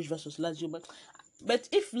Club Brugge versus Lazio, but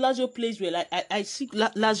if Lazio plays well, I see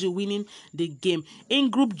Lazio winning the game.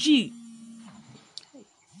 In Group G,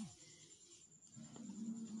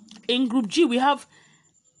 we have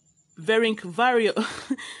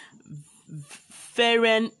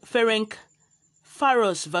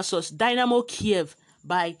Ferencvaros versus Dynamo Kiev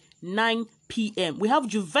by 9 p.m. We have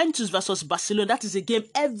Juventus versus Barcelona. That is a game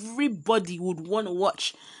everybody would want to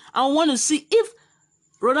watch. I want to see if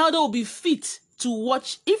Ronaldo will be fit to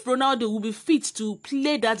watch, if Ronaldo will be fit to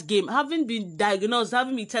play that game, having been diagnosed,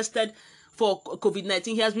 having been tested for COVID-19.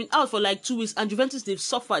 He has been out for like 2 weeks, and Juventus, they've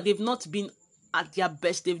suffered. They've not been at their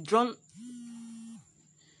best. They've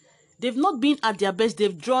not been at their best.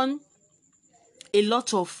 They've drawn a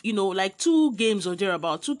lot of, like 2 games or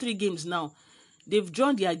thereabout, 2-3 games now. They've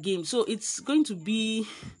drawn their game. So it's going to be,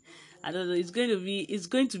 I don't know, it's going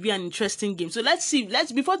to be an interesting game. So let's see.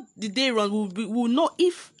 Before the day runs, we'll know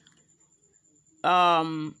if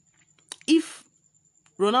Ronaldo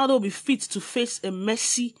will be fit to face a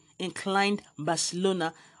Messi-inclined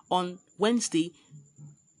Barcelona on Wednesday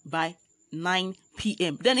by 9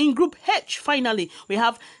 p.m. Then in Group H, finally, we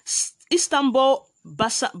have Istanbul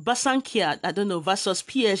Basaksehir, versus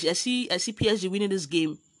PSG. I see PSG winning this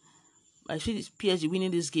game. I see PSG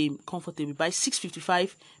winning this game comfortably by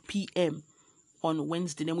 6:55 p.m. on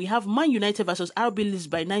Wednesday. Then we have Man United versus RB Leipzig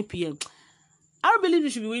by 9 p.m. RB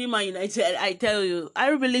Leipzig should be winning Man United. I tell you,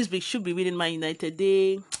 RB Leipzig should be winning Man United.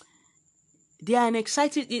 They are an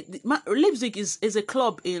excited. Leipzig is a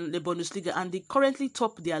club in the Bundesliga and they currently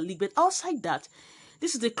top their league. But outside that,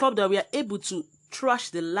 this is the club that we are able to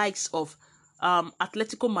trash the likes of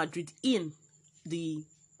Atletico Madrid in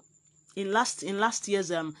last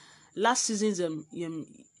season's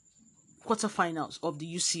quarterfinals of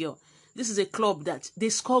the UCL. This is a club that they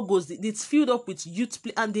score goals. It's filled up with youth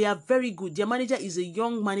play, and they are very good. Their manager is a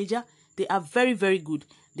young manager. They are very, very good.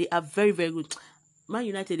 Man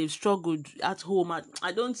United, they've struggled at home.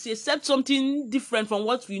 I don't see, except something different from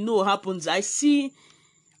what we know happens. I see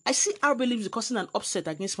I see RB Leipzig causing an upset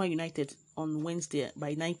against Man United on Wednesday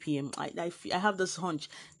by 9 p.m. I have this hunch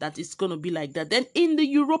that it's going to be like that. Then in the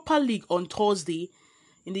Europa League on Thursday,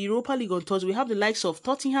 we have the likes of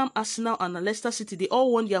Tottenham, Arsenal, and Leicester City. They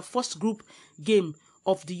all won their first group game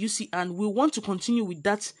of the UC, and we want to continue with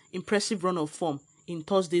that impressive run of form in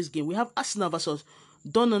Thursday's game. We have Arsenal versus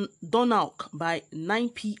Donalk by 9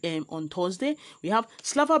 p.m. on Thursday. We have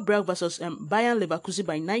Slava Prague versus Bayern Leverkusen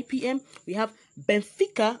by 9 p.m. We have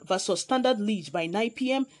Benfica versus Standard Liège by 9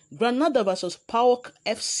 p.m. Granada versus PAOK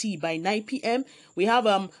FC by 9 p.m. We have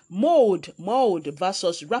Molde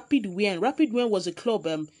versus Rapid Wien. Rapid Wien was a club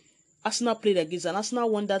Arsenal played against, and Arsenal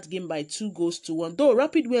won that game by 2-1. Though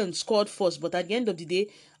Rapid Wien scored first, but at the end of the day,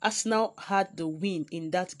 Arsenal had the win in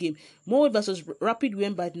that game. Molde versus Rapid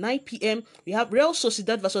Wien by 9 p.m. We have Real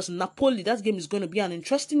Sociedad versus Napoli. That game is going to be an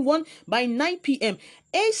interesting one by 9 p.m.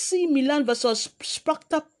 AC Milan versus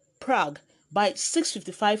Sparta Prague by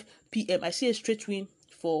 6:55 p.m. I see a straight win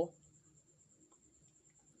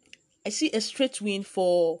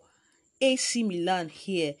for AC Milan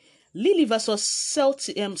here. Lille versus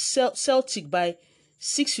Celtic by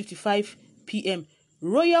 6:55 p.m.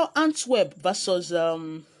 Royal Antwerp versus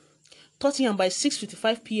Tottenham by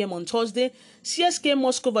 6:55 p.m. on Thursday. CSK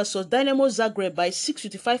Moscow versus Dynamo Zagreb by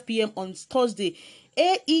 6:55 p.m. on Thursday.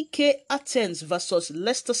 AEK Athens versus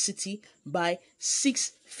Leicester City by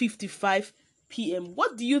 6:55 p.m.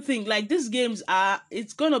 What do you think? Like, these games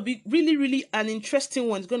it's going to be really, really an interesting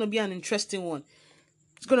one. And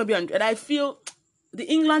I feel the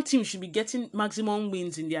England team should be getting maximum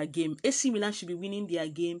wins in their game. AC Milan should be winning their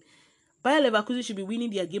game. Bayer Leverkusen should be winning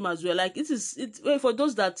their game as well. Like, it's for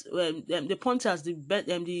those that the punters,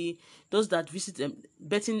 those that visit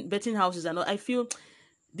betting houses and all. I feel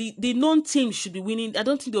the known teams should be winning. I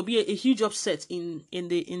don't think there'll be a huge upset in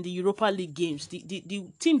the Europa League games. The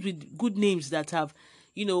teams with good names that have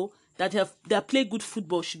that play good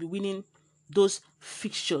football should be winning those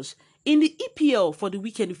fixtures. In the EPL for the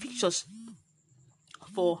weekend, the fixtures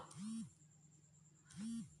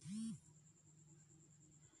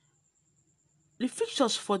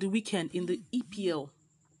for the weekend in the EPL,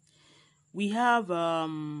 we have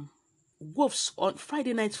Wolves on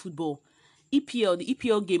Friday Night Football. The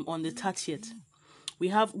EPL game on the 30th. We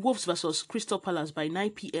have Wolves versus Crystal Palace by 9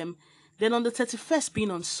 p.m. Then on the 31st,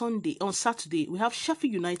 being on Saturday, we have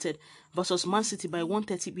Sheffield United versus Man City by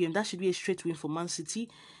 1:30 p.m. That should be a straight win for Man City.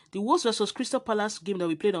 The Wolves versus Crystal Palace game that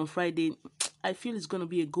we played on Friday, I feel it's going to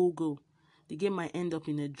be a goal. The game might end up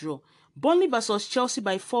in a draw. Burnley versus Chelsea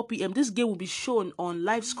by 4 p.m. This game will be shown on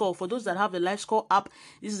Live Score. For those that have the Live Score app,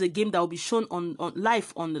 this is a game that will be shown on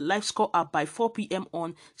live on the Live Score app by 4 p.m.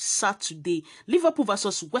 on Saturday. Liverpool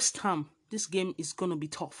versus West Ham. This game is going to be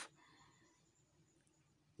tough.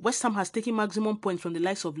 West Ham has taken maximum points from the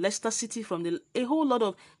likes of Leicester City, from the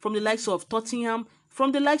likes of Tottenham,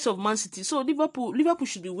 from the likes of Man City. So Liverpool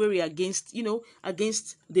should be wary against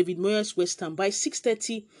David Moyes' West Ham by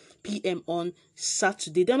 6:30 p.m. on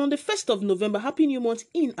Saturday. Then on the 1st of November, Happy New Month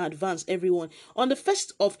in advance, everyone. On the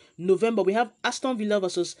 1st of November, we have Aston Villa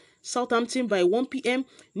versus Southampton by 1 p.m.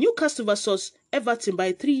 Newcastle versus Everton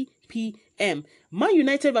by 3 p.m. Man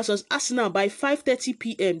United versus Arsenal by 5:30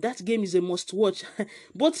 p.m. That game is a must watch.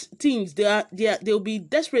 Both teams, they'll be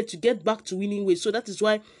desperate to get back to winning ways. So that is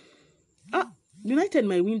why United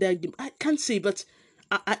might win that game. I can't say, but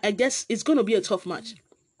I guess it's going to be a tough match.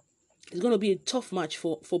 It's going to be a tough match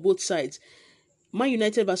for both sides. Man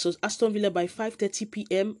United versus Aston Villa by 5:30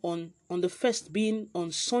 p.m. on the first being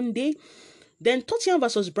on Sunday. Then Tottenham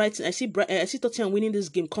versus Brighton. I see Tottenham winning this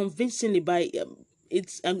game convincingly by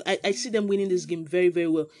I see them winning this game very, very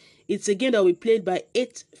well. It's a game that we played by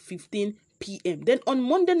 8:15 p.m. Then on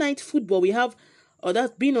Monday Night Football, we have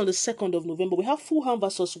that being on the 2nd of November, we have Fulham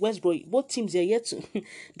versus West Brom. Both teams, they're yet to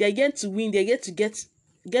win. They're yet to get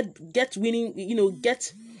winning.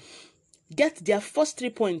 Get their first 3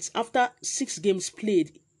 points after 6 games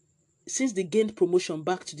played since they gained promotion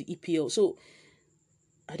back to the EPL. So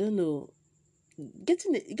I don't know.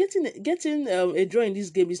 Getting a draw in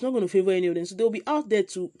this game is not going to favor any of them. So they'll be out there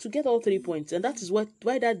to get all 3 points, and that is why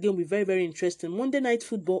that game will be very, very interesting. Monday Night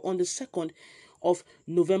Football on the 2nd of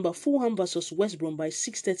November, Fulham versus West Brom by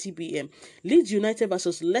 6:30 p.m. Leeds United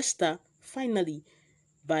versus Leicester finally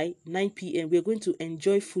by 9 p.m. We are going to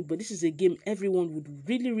enjoy football. This is a game everyone would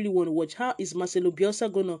really, really want to watch. How is Marcelo Bielsa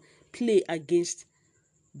going to play against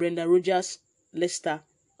Brendan Rodgers' Leicester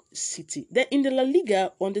City? Then in the La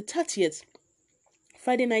Liga on the 30th,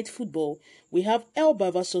 Friday Night Football, we have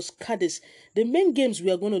Elba versus Cadiz. The main games we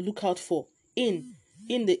are going to look out for in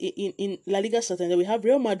La Liga Santander, we have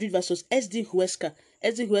Real Madrid versus SD Huesca.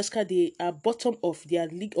 SD Huesca, they are bottom of the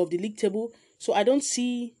league table, So I don't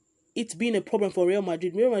see it being a problem for Real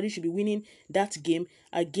Madrid. Real Madrid should be winning that game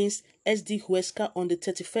against SD Huesca on the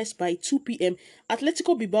 31st by 2 p.m.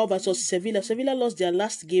 Atletico Bilbao versus Sevilla. Sevilla lost their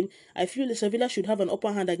last game. I feel Sevilla should have an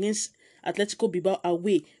upper hand against Atletico Bilbao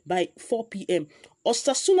away by 4 p.m.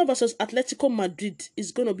 Osasuna versus Atletico Madrid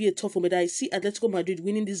is going to be a tough one, but I see Atletico Madrid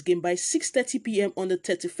winning this game by 6:30 p.m. on the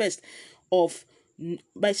 31st of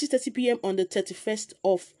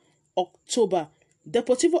October.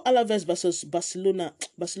 Deportivo Alaves versus Barcelona.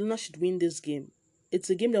 Barcelona should win this game.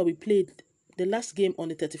 It's a game that we played the last game on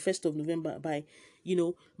the 31st of November by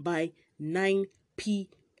 9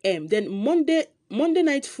 p.m. Then Monday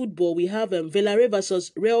night football, we have Villarreal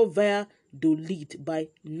versus Real Valladolid by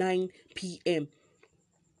 9 p.m.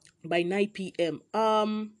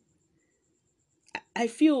 I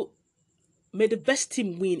feel may the best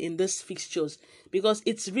team win in these fixtures, because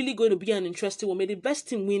it's really going to be an interesting one. May the best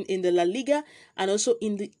team win in the La Liga and also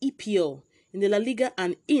in the EPL. In the La Liga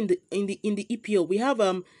and in the EPL, we have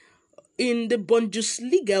in the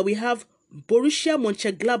Bundesliga we have Borussia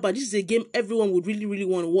Mönchengladbach. This is a game everyone would really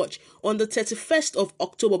want to watch. On the 31st of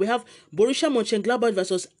October, we have Borussia Mönchengladbach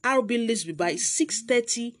versus RB Leipzig by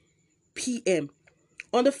 6:30 p.m.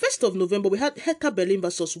 On the 1st of November, we had Hertha Berlin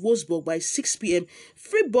versus Wolfsburg by 6 p.m.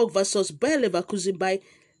 Freiburg versus Bayer Leverkusen by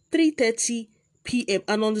 3:30 p.m.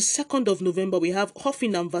 And on the 2nd of November, we have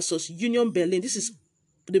Hoffenheim versus Union Berlin. This is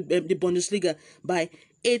the Bundesliga by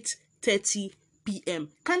 8:30 p.m.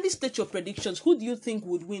 Kindly state your predictions. Who do you think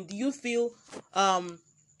would win? Do you feel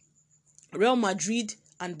Real Madrid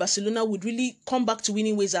and Barcelona would really come back to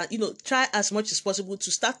winning ways and try as much as possible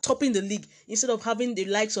to start topping the league instead of having the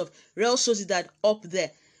likes of Real Sociedad up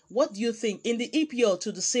there? What do you think? In the EPL,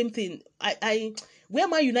 to the same thing. Where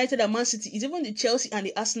Man United and Man City is, even the Chelsea and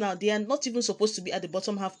the Arsenal, they are not even supposed to be at the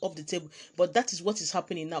bottom half of the table, but that is what is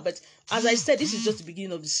happening now. But as I said, this is just the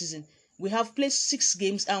beginning of the season. We have played 6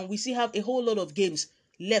 games and we still have a whole lot of games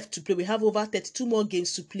left to play. We have over 32 more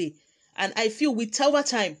games to play, and I feel with over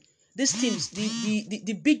time, these teams,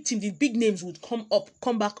 the big team, the big names would come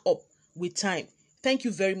back up with time. Thank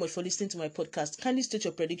you very much for listening to my podcast. Kindly state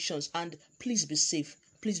your predictions and please be safe.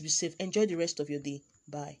 Enjoy the rest of your day.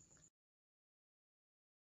 Bye.